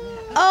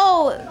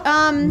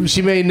getting.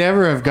 she may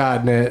never have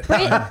gotten it.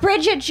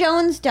 Bridget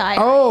Jones died.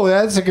 Oh,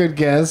 that's a good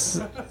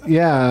guess.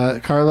 Yeah,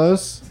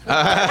 Carlos?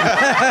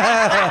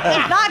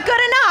 Not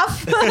good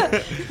enough.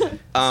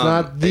 It's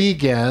not the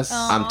guess.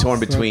 I'm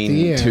torn It's not between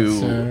the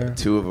answer.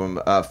 two of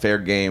them. Fair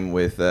Game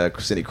with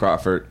Cindy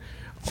Crawford,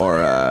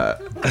 or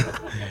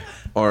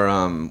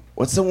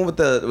what's the one with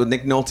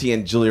Nick Nolte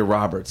and Julia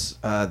Roberts?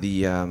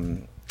 The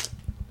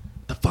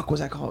fuck was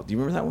that called? Do you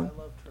remember that one?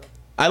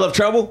 I Love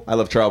Trouble. I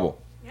Love Trouble.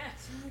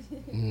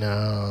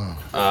 No.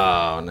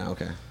 Oh no.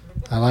 Okay.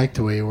 I like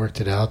the way you worked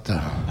it out,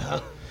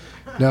 though.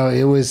 No,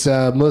 it was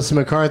Melissa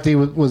McCarthy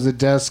was a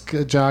desk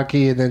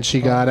jockey, and then she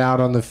got out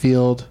on the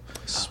field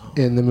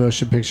in the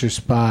motion picture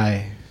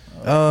Spy.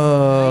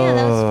 Oh. Yeah,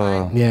 that was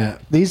fun. Yeah.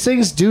 These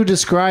things do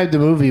describe the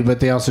movie, but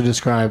they also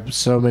describe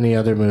so many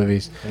other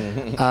movies.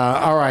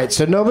 All right,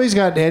 so nobody's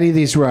got any of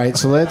these right,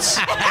 so let's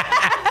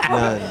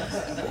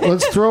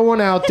throw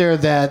one out there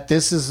that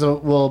this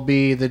will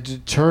be the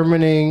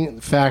determining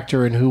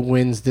factor in who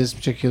wins this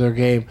particular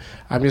game.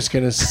 I'm just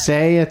going to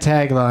say a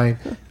tagline.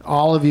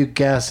 All of you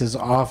guess as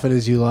often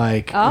as you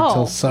like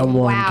until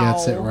someone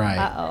gets it right.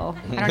 Uh-oh.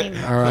 I don't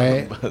even. All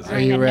right? Are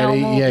you even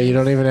ready? know Yeah, you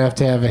don't even have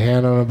to have a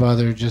hand on a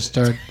buzzer. Just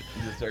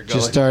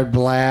start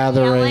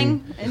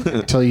blathering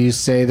until you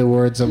say the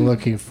words I'm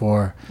looking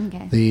for.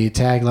 Okay. The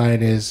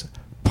tagline is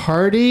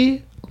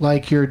party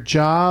like your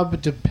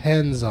job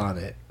depends on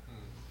it.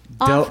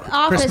 Office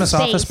Christmas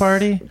space. office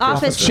party?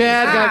 Office.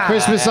 Chad got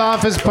Christmas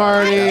office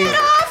party.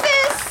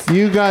 Office.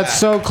 You got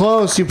so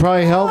close. You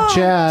probably helped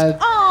Chad.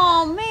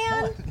 Oh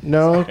man.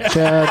 No,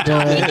 Chad.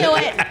 He knew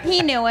it.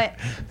 He knew it.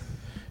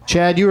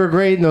 Chad, you were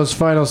great in those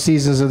final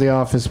seasons of The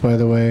Office, by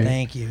the way.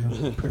 Thank you.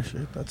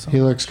 Appreciate that. He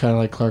looks kind of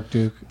like Clark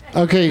Duke.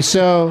 Okay,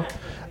 so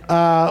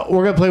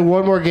We're going to play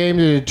one more game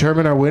to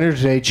determine our winner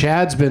today.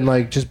 Chad's been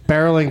just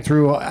barreling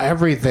through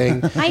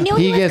everything. I knew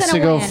he he was gets to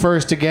gonna go win.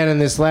 first again in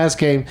this last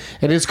game,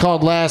 and it's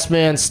called Last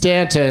Man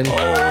Stanton.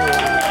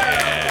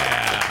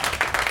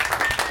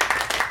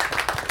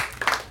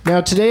 Now,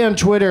 today on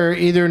Twitter,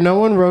 either no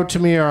one wrote to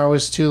me or I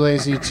was too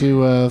lazy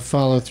to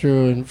follow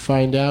through and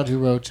find out who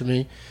wrote to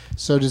me.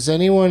 So does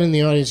anyone in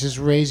the audience just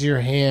raise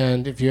your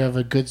hand if you have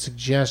a good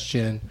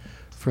suggestion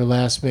for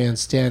Last Man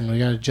Standing? We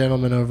got a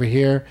gentleman over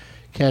here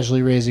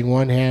casually raising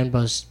one hand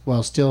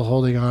while still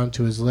holding on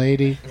to his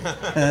lady.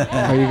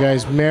 Are you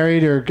guys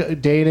married or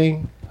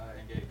dating?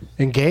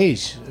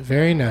 Engaged.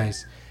 Very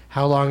nice.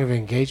 How long of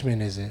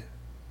engagement is it?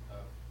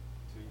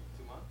 2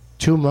 months.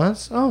 2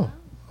 months? Oh,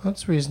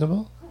 that's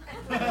reasonable.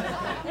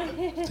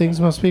 Things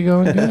must be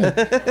going good.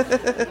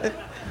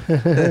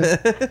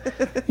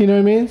 You know what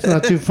I mean? It's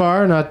not too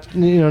far, not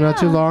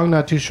too long,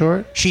 not too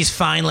short. She's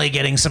finally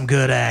getting some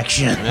good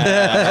action.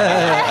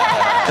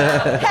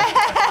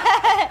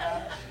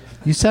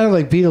 You sounded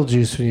like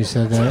Beetlejuice when you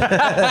said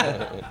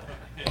that.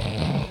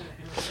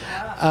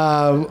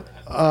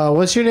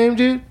 What's your name,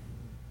 dude?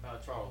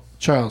 Charles.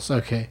 Charles.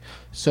 Okay.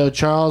 So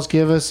Charles,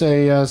 give us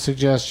a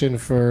suggestion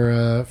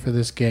for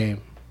this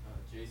game.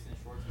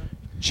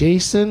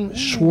 Jason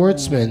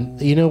Schwartzman.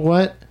 You know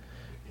what?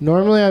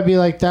 Normally I'd be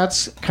like,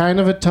 that's kind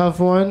of a tough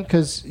one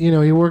because,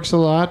 he works a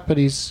lot, but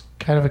he's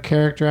kind of a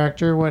character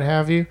actor, what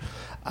have you.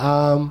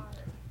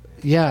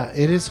 Yeah,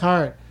 it is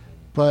hard.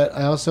 But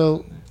I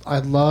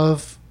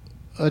love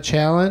a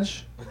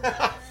challenge,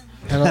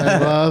 and I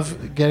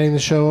love getting the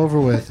show over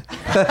with.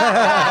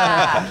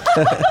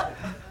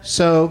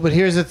 But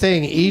here's the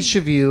thing. Each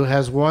of you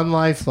has one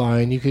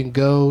lifeline. You can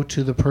go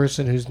to the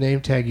person whose name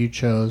tag you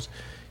chose.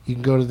 You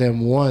can go to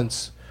them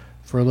once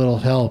for a little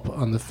help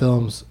on the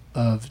films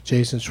of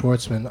Jason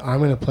Schwartzman. I'm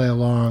going to play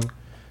along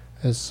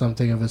as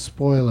something of a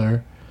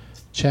spoiler.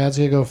 Chad's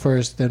going to go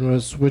first, then we'll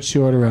switch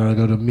the order around. I'll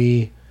go to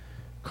me,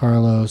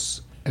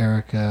 Carlos,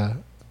 Erica,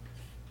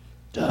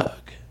 Doug.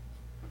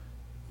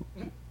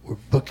 We're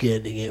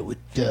bookending it with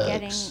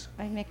Doug's.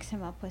 I mix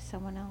him up with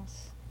someone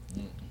else.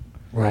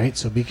 Right,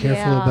 so be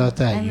careful Yeah, about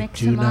that. I You mix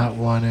do him not up.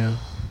 want to...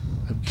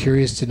 I'm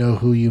curious to know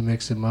who you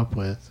mix him up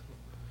with.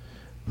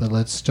 But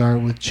let's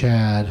start with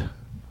Chad.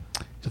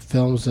 The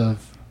films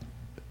of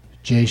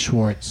Jay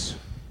Schwartz.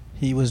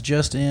 He was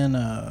just in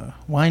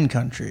Wine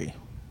Country.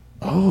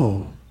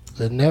 Oh,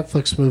 the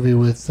Netflix movie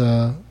with...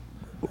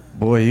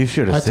 Boy, you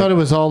should have I thought it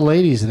was all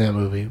ladies in that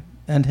movie.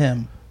 And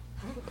him.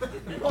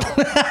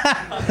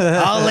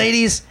 All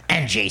ladies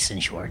and Jason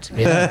Schwartzman.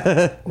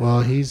 Yeah.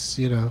 Well, he's,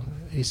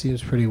 he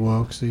seems pretty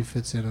woke, so he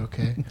fits in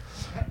okay.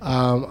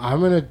 I'm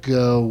going to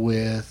go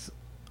with,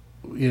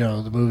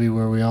 the movie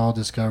where we all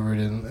discovered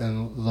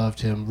and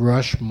loved him,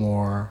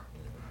 Rushmore.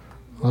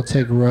 I'll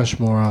take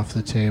Rushmore off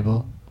the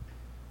table.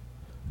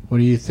 What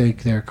do you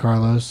think there,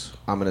 Carlos?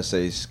 I'm going to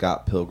say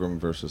Scott Pilgrim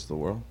versus the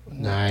World.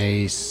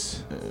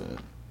 Nice.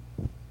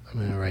 I'm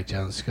going to write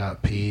down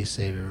Scott P.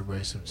 Save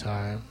everybody some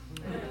time.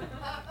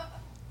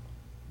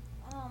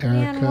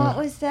 Man, what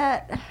was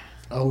that?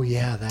 Oh,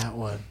 yeah, that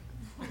one.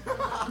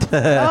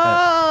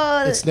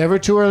 Oh, It's never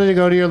too early to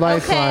go to your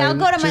lifeline. okay. I'll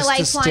go to my just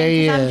lifeline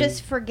stay because I'm in.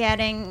 just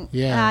forgetting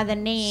Yeah. the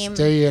name.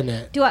 Stay in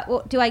it. Do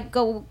I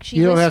go?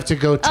 You don't have to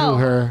go to Oh.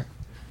 her.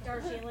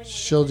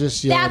 She'll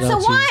just yell That's it the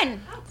out to you.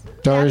 one.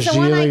 That's the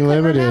one I Darjeeling could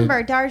Limited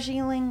remember.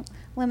 Darjeeling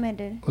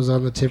Limited. was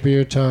on the tip of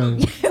your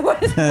tongue. It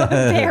was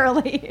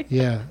barely.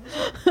 Yeah.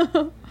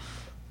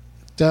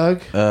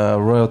 Doug?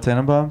 Royal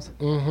Tenenbaums?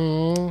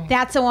 Mm-hmm.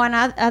 That's the one.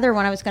 Other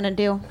one I was gonna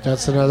do.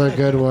 That's another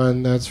good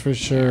one. That's for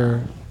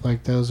sure.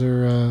 Like, those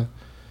are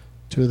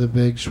two of the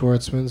big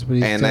Schwartzmans. But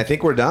And I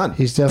think we're done.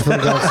 He's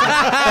definitely got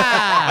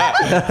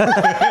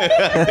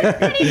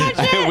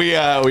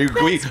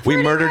we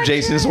murdered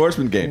Jason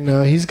Schwartzman game.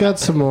 No, he's got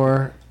some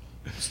more.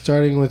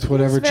 Starting with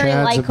whatever He's very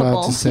Chad's about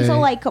likable. to say. He's a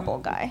likable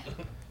guy.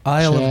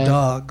 Isle Chad? of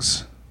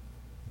Dogs.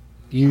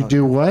 You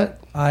do what?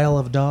 Isle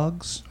of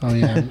Dogs. Oh,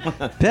 yeah.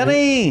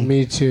 Penny!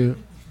 Me too.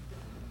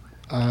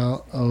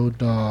 Isle o'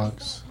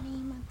 Dogs.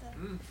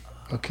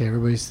 Okay,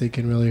 everybody's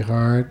thinking really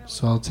hard,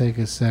 so I'll take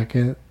a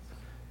second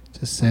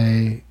to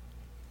say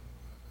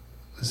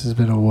this has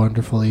been a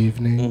wonderful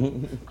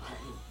evening.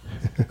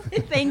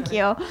 Thank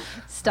you.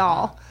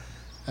 Stall.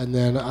 And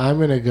then I'm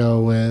going to go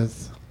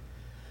with...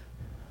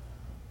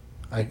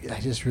 I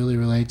just really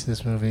relate to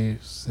this movie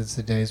since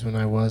the days when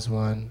I was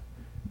one.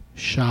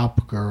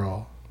 Shop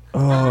Girl.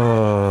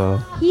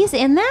 Oh. He's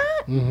in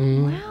that?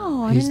 Mm-hmm.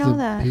 Wow, I didn't know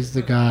that. He's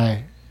the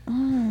guy.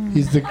 Mm.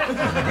 He's the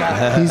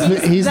guy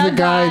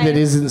that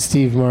isn't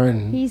Steve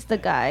Martin. He's the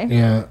guy.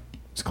 Yeah.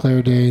 It's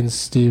Claire Danes,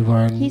 Steve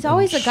Martin. He's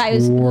always the guy who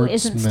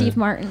isn't Schwartzman. Steve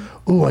Martin.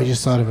 Ooh, I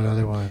just thought of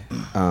another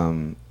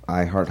one.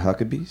 I Heart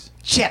Huckabees.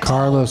 Shit.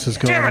 Carlos is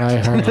going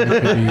I Heart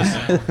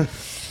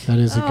Huckabees. That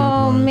is a good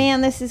Oh one.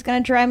 man, this is gonna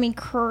drive me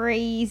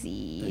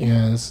crazy.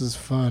 Yeah, this is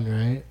fun,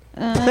 right?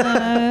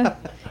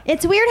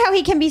 It's weird how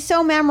he can be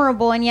so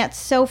memorable and yet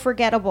so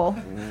forgettable.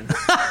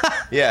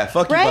 Yeah,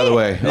 fuck you, by Right? the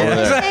way, over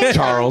there,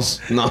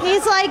 Charles. No.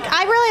 He's like,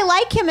 I really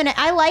like him, and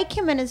I like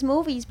him in his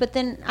movies, but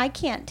then I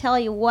can't tell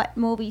you what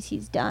movies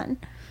he's done.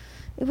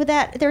 With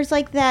that, there's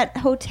like that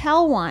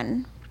hotel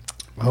one.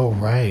 Oh,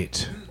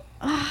 right.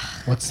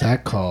 What's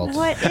that called?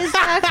 What is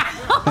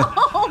that?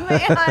 Oh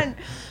man,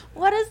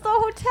 what is the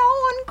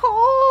hotel one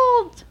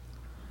called?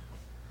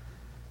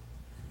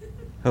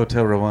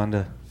 Hotel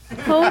Rwanda.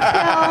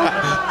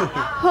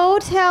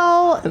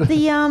 Hotel.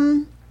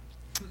 The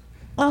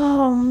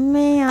Oh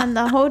man,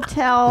 the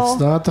hotel.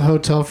 It's not the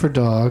Hotel for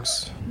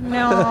Dogs.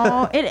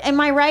 No, am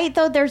I right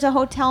though? There's a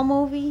hotel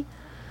movie.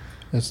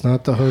 It's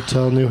not the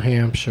Hotel New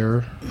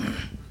Hampshire.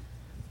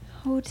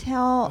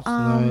 Hotel.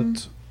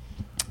 Not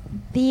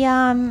The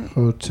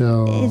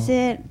Hotel. Is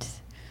it?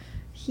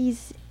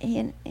 He's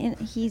in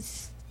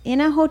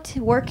a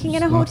hotel, working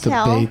in a Not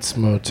hotel. the Bates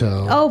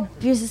Motel. Oh,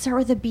 does it start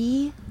with a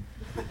B?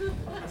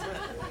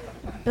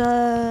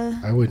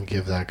 I wouldn't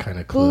give that kind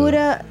of clue.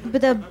 Buddha,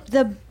 but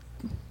the.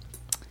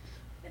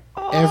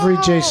 Every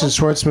Jason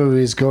Schwartz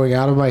movie is going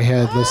out of my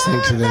head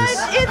listening to this.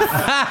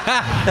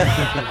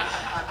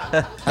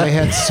 I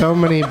had so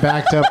many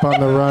backed up on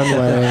the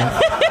runway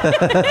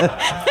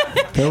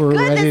that were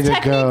ready to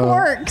go.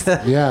 Works.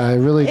 Yeah, it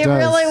really does. It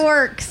really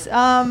works.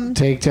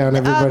 Take down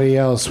everybody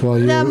else while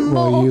you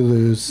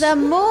lose. The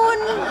moon.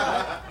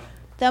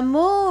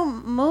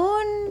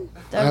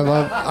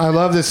 I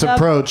love this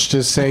approach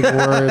to saying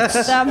words.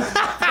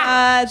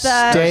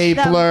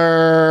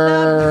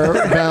 Stapler,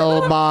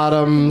 bell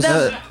bottoms.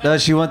 No,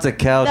 she wants a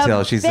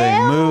cowtail. She's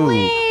saying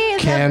moo.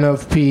 Can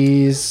of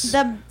peas.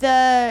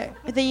 The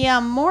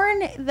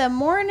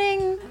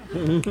morning.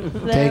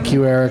 Thank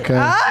you, Erica.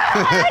 Darn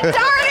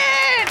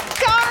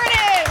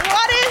it!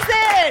 What is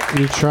it?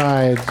 You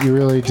tried. You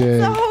really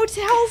did. The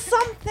hotel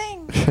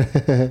something.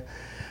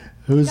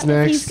 Who's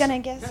next? He's gonna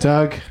guess.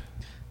 Doug.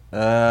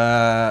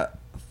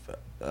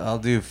 I'll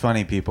do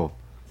funny people.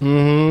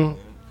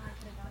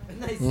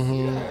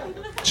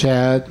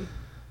 Chad.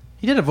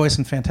 He did a voice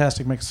in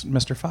Fantastic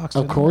Mr. Fox.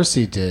 Of course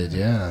he did,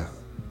 yeah.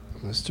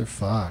 Mr.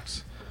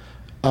 Fox.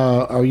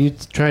 Are you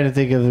trying to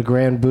think of the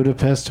Grand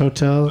Budapest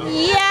Hotel?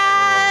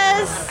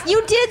 Yes!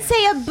 You did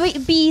say a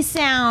B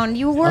sound.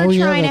 You were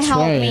trying to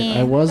help me.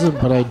 I wasn't,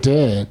 but I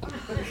did.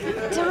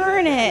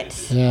 Darn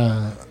it.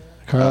 Yeah.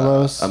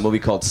 Carlos? A movie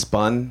called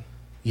Spun.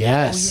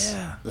 Yes. Oh,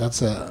 yeah.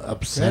 That's an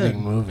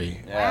upsetting movie.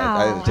 Yeah,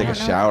 I had to take a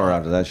shower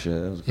after that shit.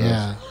 It was gross.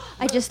 Yeah.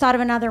 I just thought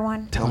of another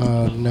one.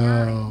 Oh,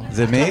 no. Is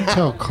it me? Don't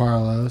tell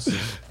Carlos.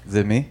 Is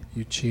it me?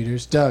 You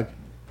cheaters. Doug.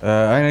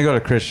 I'm going to go to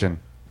Christian.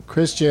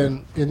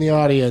 Christian, in the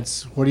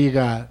audience, what do you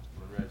got?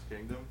 Moonrise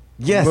Kingdom?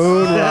 Yes.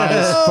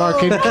 Moonrise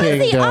fucking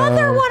Kingdom. The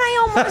other one I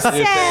almost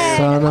said.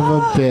 Son of a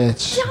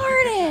bitch.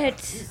 Darn it.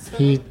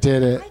 He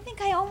did it. I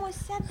think I almost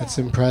said that. That's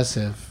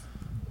impressive.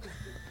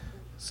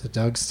 So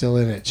Doug's still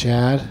in it.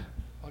 Chad?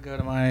 I'll go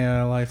to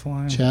my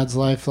lifeline. Chad's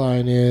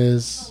lifeline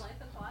is...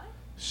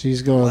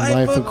 She's going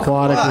Life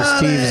Aquatic with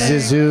Steve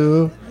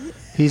Zissou.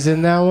 He's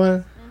in that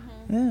one?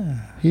 Yeah.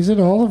 He's in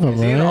all of them,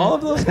 right? He's in all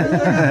of those? He's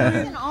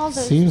in all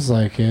those. Seems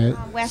like it.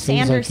 Wes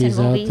Seems Anderson like he's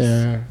movies. out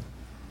there.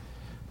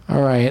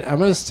 All right, I'm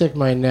going to stick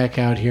my neck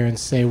out here and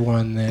say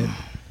one that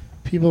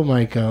people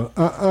might go,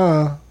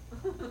 but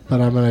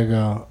I'm going to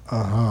go,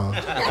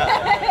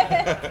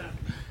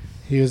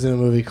 He was in a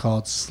movie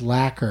called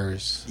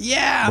Slackers.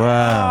 Yeah.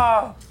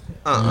 Wow.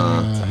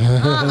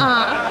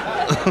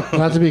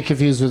 Not to be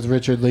confused with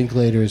Richard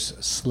Linklater's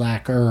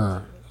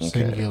Slacker,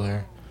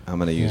 singular. I'm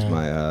gonna use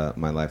my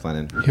my lifeline.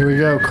 And Here we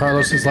go,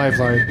 Carlos's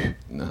lifeline.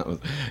 no,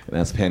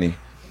 that's Penny.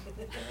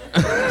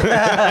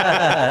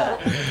 Nah,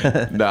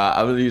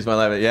 I'm gonna use my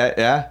lifeline.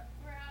 Yeah.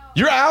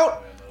 You're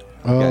out.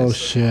 Oh guys,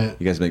 shit!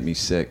 You guys make me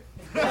sick.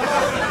 All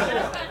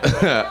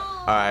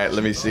right,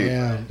 let me see.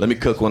 Damn. Let me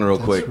cook one real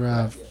quick.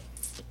 Rough.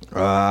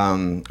 All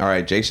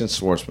right, Jason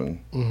Schwartzman.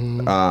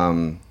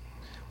 Mm-hmm.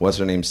 What's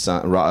her name's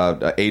son?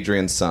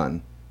 Adrian's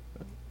son.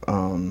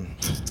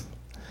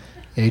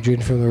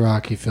 Adrian from the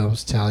Rocky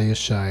films, Talia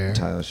Shire.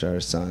 Tyler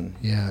Shire's son.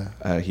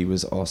 Yeah. He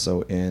was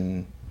also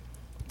in.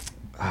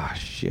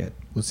 Shit.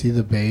 Was he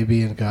the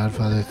baby in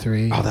Godfather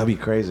 3? Oh, that'd be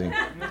crazy.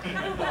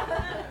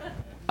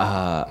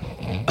 I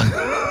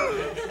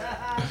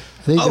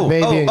think the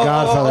baby in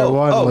Godfather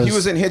 1 was... he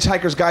was in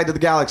Hitchhiker's Guide to the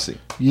Galaxy.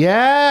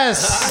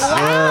 Yes!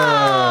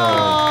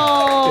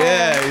 Wow.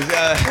 Yeah.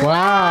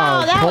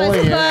 Wow, that was pulling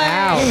it good.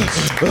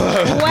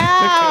 out.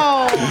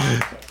 Wow.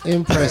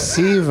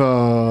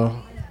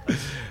 Impressivo.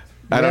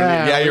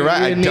 You're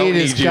right. I don't need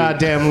his need you.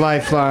 goddamn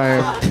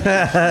lifeline. He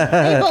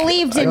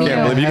believed in I you.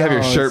 can't believe you have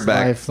your Oh, shirt it's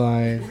back.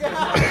 Lifeline.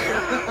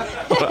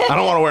 I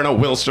don't want to wear no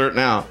Will shirt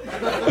now.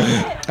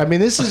 I mean,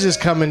 this is just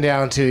coming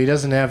down to he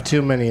doesn't have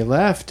too many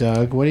left,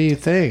 Doug. What do you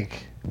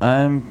think?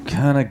 I'm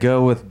gonna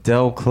go with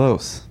Del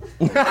Close.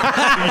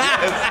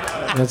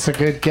 That's a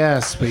good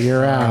guess, but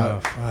you're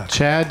out.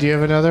 Chad, do you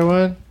have another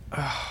one?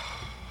 Oh,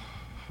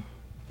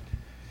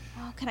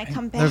 can I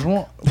come back? There's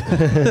one.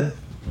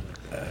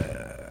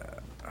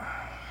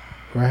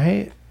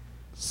 Right?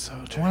 So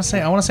I want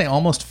to say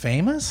Almost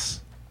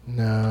Famous.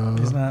 no.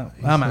 He's not.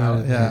 He's I'm not out.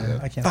 in Yeah,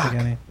 it. I can't think of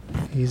any.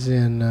 He's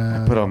in.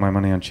 I put all my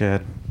money on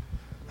Chad.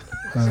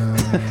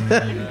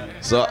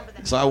 So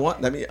I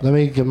want. Let me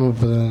give him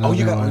another Oh,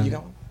 you got one. one. You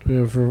got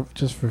one.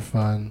 Just for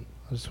fun.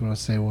 I just want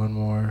to say one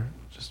more.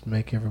 Just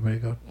make everybody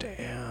go,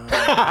 damn.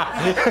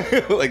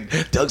 Like,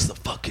 Doug's the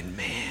fucking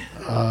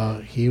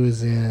man. He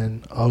was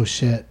in. Oh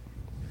shit.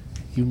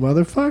 You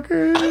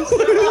motherfuckers.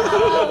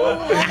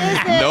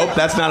 Nope,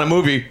 that's not a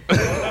movie.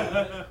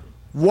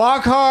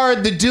 Walk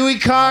Hard, the Dewey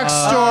Cox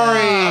story.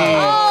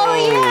 Oh,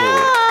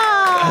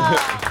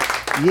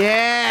 yeah.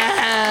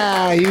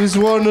 Yeah. He was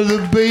one of the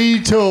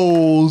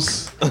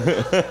Beatles.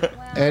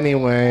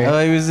 Anyway.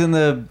 Oh, he was in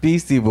the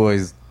Beastie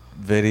Boys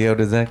video.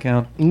 Does that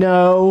count?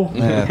 No.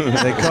 Yeah,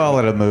 they call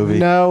it a movie.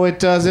 No, it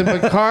doesn't.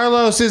 But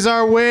Carlos is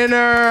our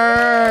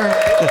winner.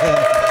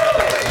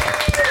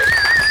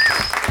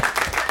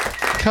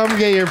 Come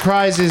get your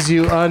prizes,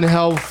 you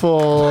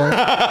unhelpful. He's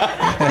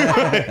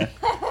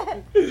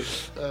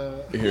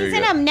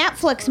in a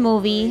Netflix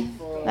movie.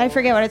 I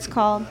forget what it's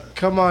called.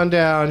 Come on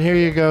down. Here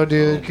you go,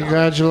 dude.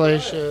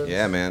 Congratulations.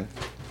 Yeah, man.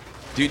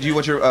 Do you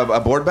want your a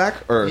board back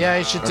or? Yeah,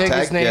 you should or take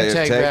his name your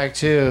tag back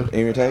too.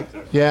 Name tag?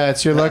 Yeah,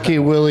 it's your lucky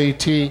Willie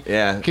T.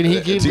 Yeah. Can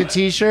he keep the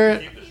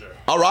T-shirt?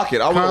 I'll rock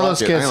it.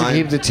 Carlos rock it. gets to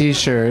keep the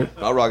T-shirt.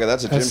 I'll rock it.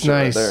 That's a gym That's shirt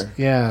nice. right there.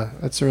 Yeah,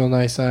 that's a real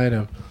nice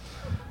item.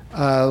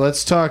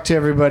 Let's talk to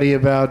everybody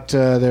about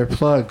their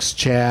plugs.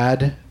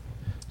 Chad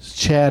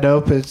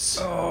Opitz.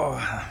 Oh,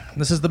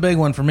 this is the big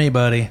one for me,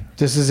 buddy.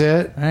 This is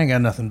it? I ain't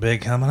got nothing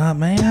big coming up,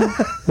 man.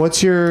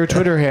 What's your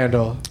Twitter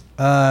handle?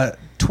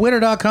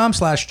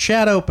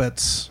 Twitter.com/Chad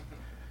Opitz.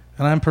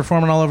 And I'm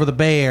performing all over the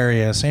Bay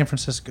Area, San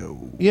Francisco.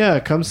 Yeah,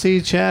 come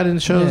see Chad in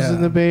shows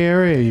in the Bay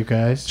Area, you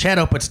guys.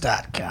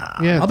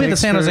 ChadOpitz.com. Yeah, I'll be at the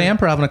San Jose for-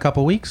 Improv in a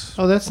couple weeks.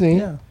 Oh, that's neat.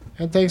 Yeah.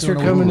 And thanks for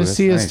Doing a coming to that's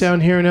see us nice.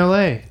 down here in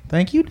L.A.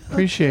 Thank you, Doug.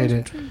 Appreciate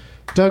it.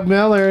 Doug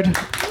Mellard.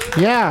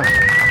 Yeah.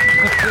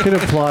 Could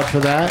applaud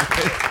for that.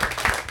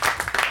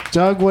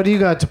 Doug, what do you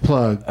got to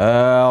plug?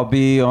 I'll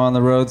be on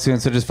the road soon,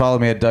 so just follow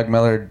me at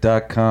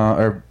DougMellard.com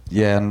or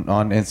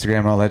on Instagram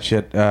and all that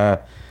shit.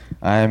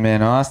 I'm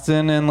in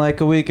Austin in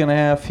like a week and a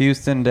half,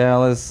 Houston,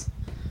 Dallas,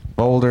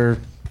 Boulder,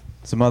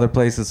 some other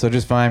places, so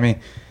just find me.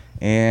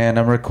 And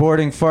I'm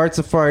recording Fart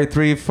Safari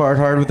 3, Fart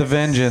Hard with a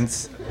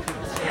Vengeance,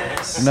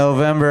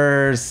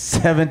 November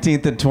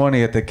 17th and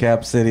 20th at the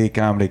Cap City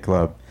Comedy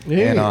Club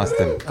in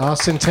Austin.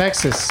 Austin,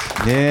 Texas.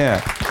 Yeah.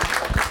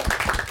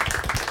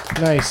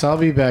 Nice. I'll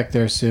be back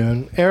there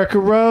soon. Erica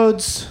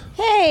Rhodes.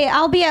 Hey,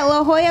 I'll be at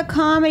La Jolla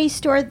Comedy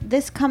Store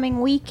this coming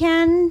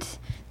weekend.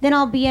 Then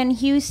I'll be in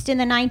Houston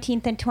the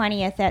 19th and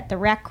 20th at the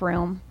Rec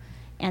Room.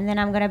 And then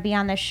I'm going to be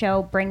on the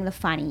show Bring the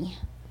Funny.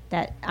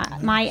 That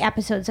my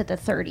episode's at the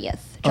 30th.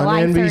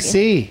 July on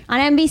NBC. 30th. On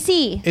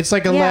NBC. It's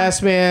like a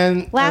last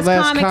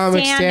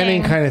comic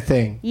standing kind of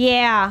thing.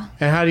 Yeah.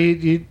 And how do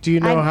you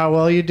know how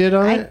well you did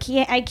on it?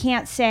 I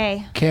can't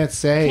say. Can't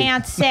say.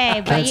 Can't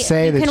say. But Can't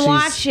say that you can she's-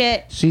 watch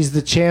it. She's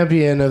the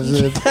champion of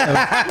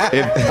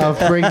of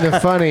Bring the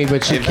Funny,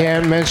 but she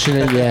can't mention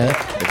it yet.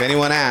 If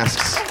anyone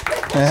asks.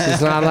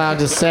 She's not allowed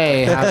to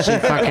say how she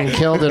fucking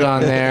killed it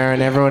on there,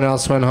 and everyone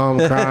else went home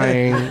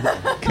crying.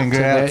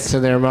 Congrats to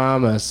their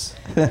mamas.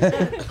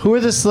 Who are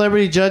the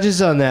celebrity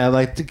judges on that?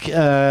 Like Keenan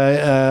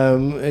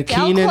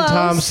Close.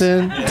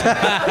 Thompson.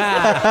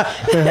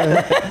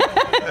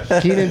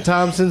 Keenan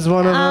Thompson's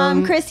one of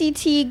them. Chrissy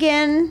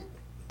Teigen.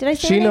 Did I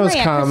say She her name knows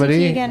right?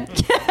 comedy.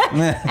 Chrissy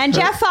Teigen. And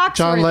Jeff Foxworthy.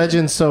 John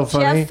Legend's so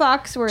funny. Jeff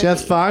Foxworthy.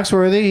 Jeff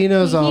Foxworthy. He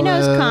knows all. He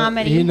knows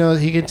comedy. He knows.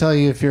 He can tell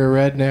you if you're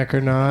a redneck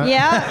or not.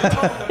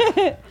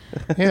 Yeah.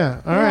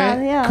 Yeah. All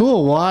right. yeah.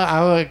 Cool. Well,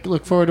 I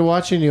look forward to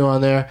watching you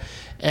on there.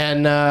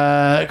 And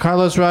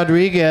Carlos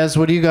Rodriguez,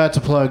 what do you got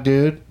to plug,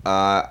 dude?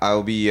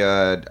 I'll be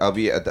at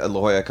the La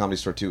Jolla Comedy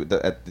Store too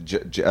at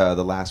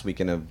the last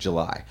weekend of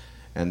July,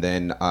 and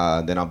then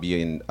I'll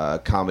be in a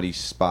comedy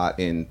spot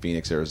in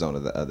Phoenix, Arizona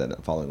the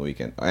following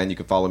weekend. And you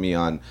can follow me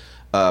on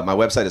my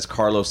website is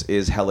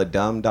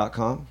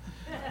carlosishelladumb.com.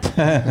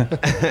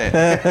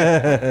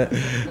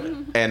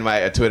 And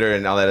my Twitter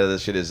and all that other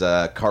shit is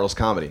Carlos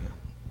Comedy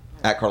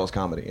at Carlos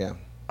Comedy. Yeah.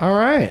 All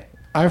right.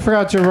 I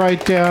forgot to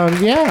write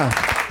down. Yeah.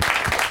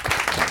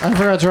 I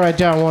forgot to write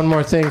down one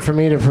more thing for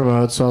me to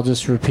promote, so I'll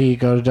just repeat.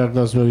 Go to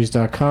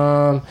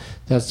DougLovesMovies.com.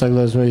 That's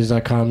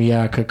DougLovesMovies.com.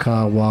 Yeah,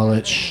 Kaka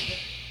wallet. Shh.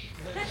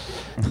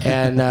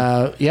 And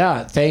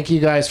thank you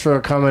guys for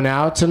coming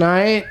out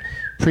tonight.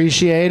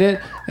 Appreciate it.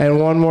 And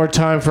one more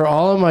time for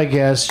all of my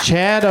guests: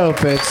 Chad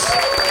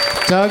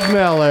Opitz, Doug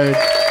Mellard,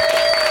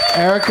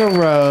 Erica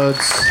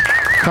Rhodes,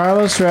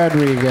 Carlos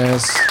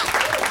Rodriguez.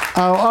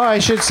 Oh, I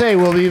should say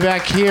we'll be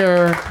back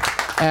here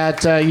at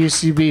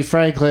UCB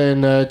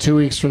Franklin 2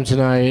 weeks from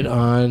tonight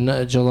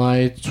on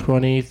July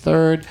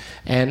 23rd.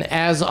 And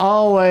as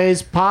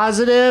always,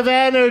 positive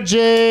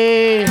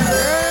energy.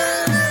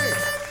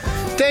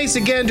 thanks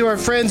again to our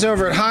friends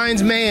over at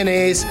Heinz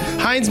Mayonnaise.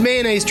 Heinz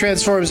Mayonnaise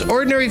transforms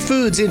ordinary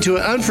foods into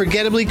an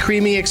unforgettably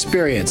creamy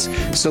experience.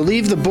 So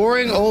leave the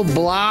boring old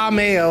blah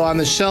mayo on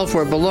the shelf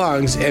where it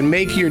belongs and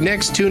make your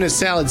next tuna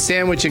salad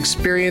sandwich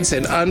experience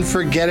an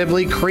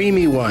unforgettably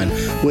creamy one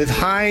with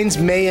Heinz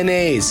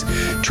Mayonnaise.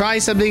 Try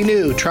something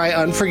new. Try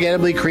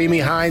unforgettably creamy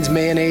Heinz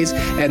Mayonnaise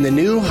and the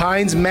new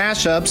Heinz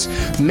mashups,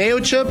 Mayo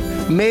Chup,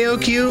 Mayo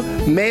Q,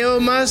 Mayo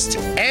Must,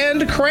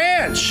 and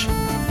Cranch.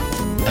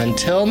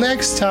 Until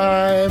next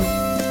time.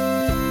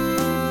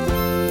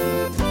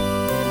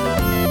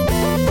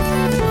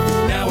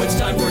 Now it's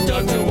time for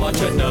Doug to watch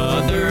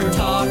another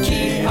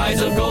talkie.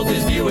 Eyes of gold,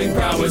 his viewing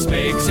prowess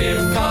makes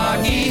him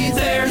cocky.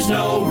 There's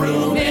no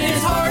room in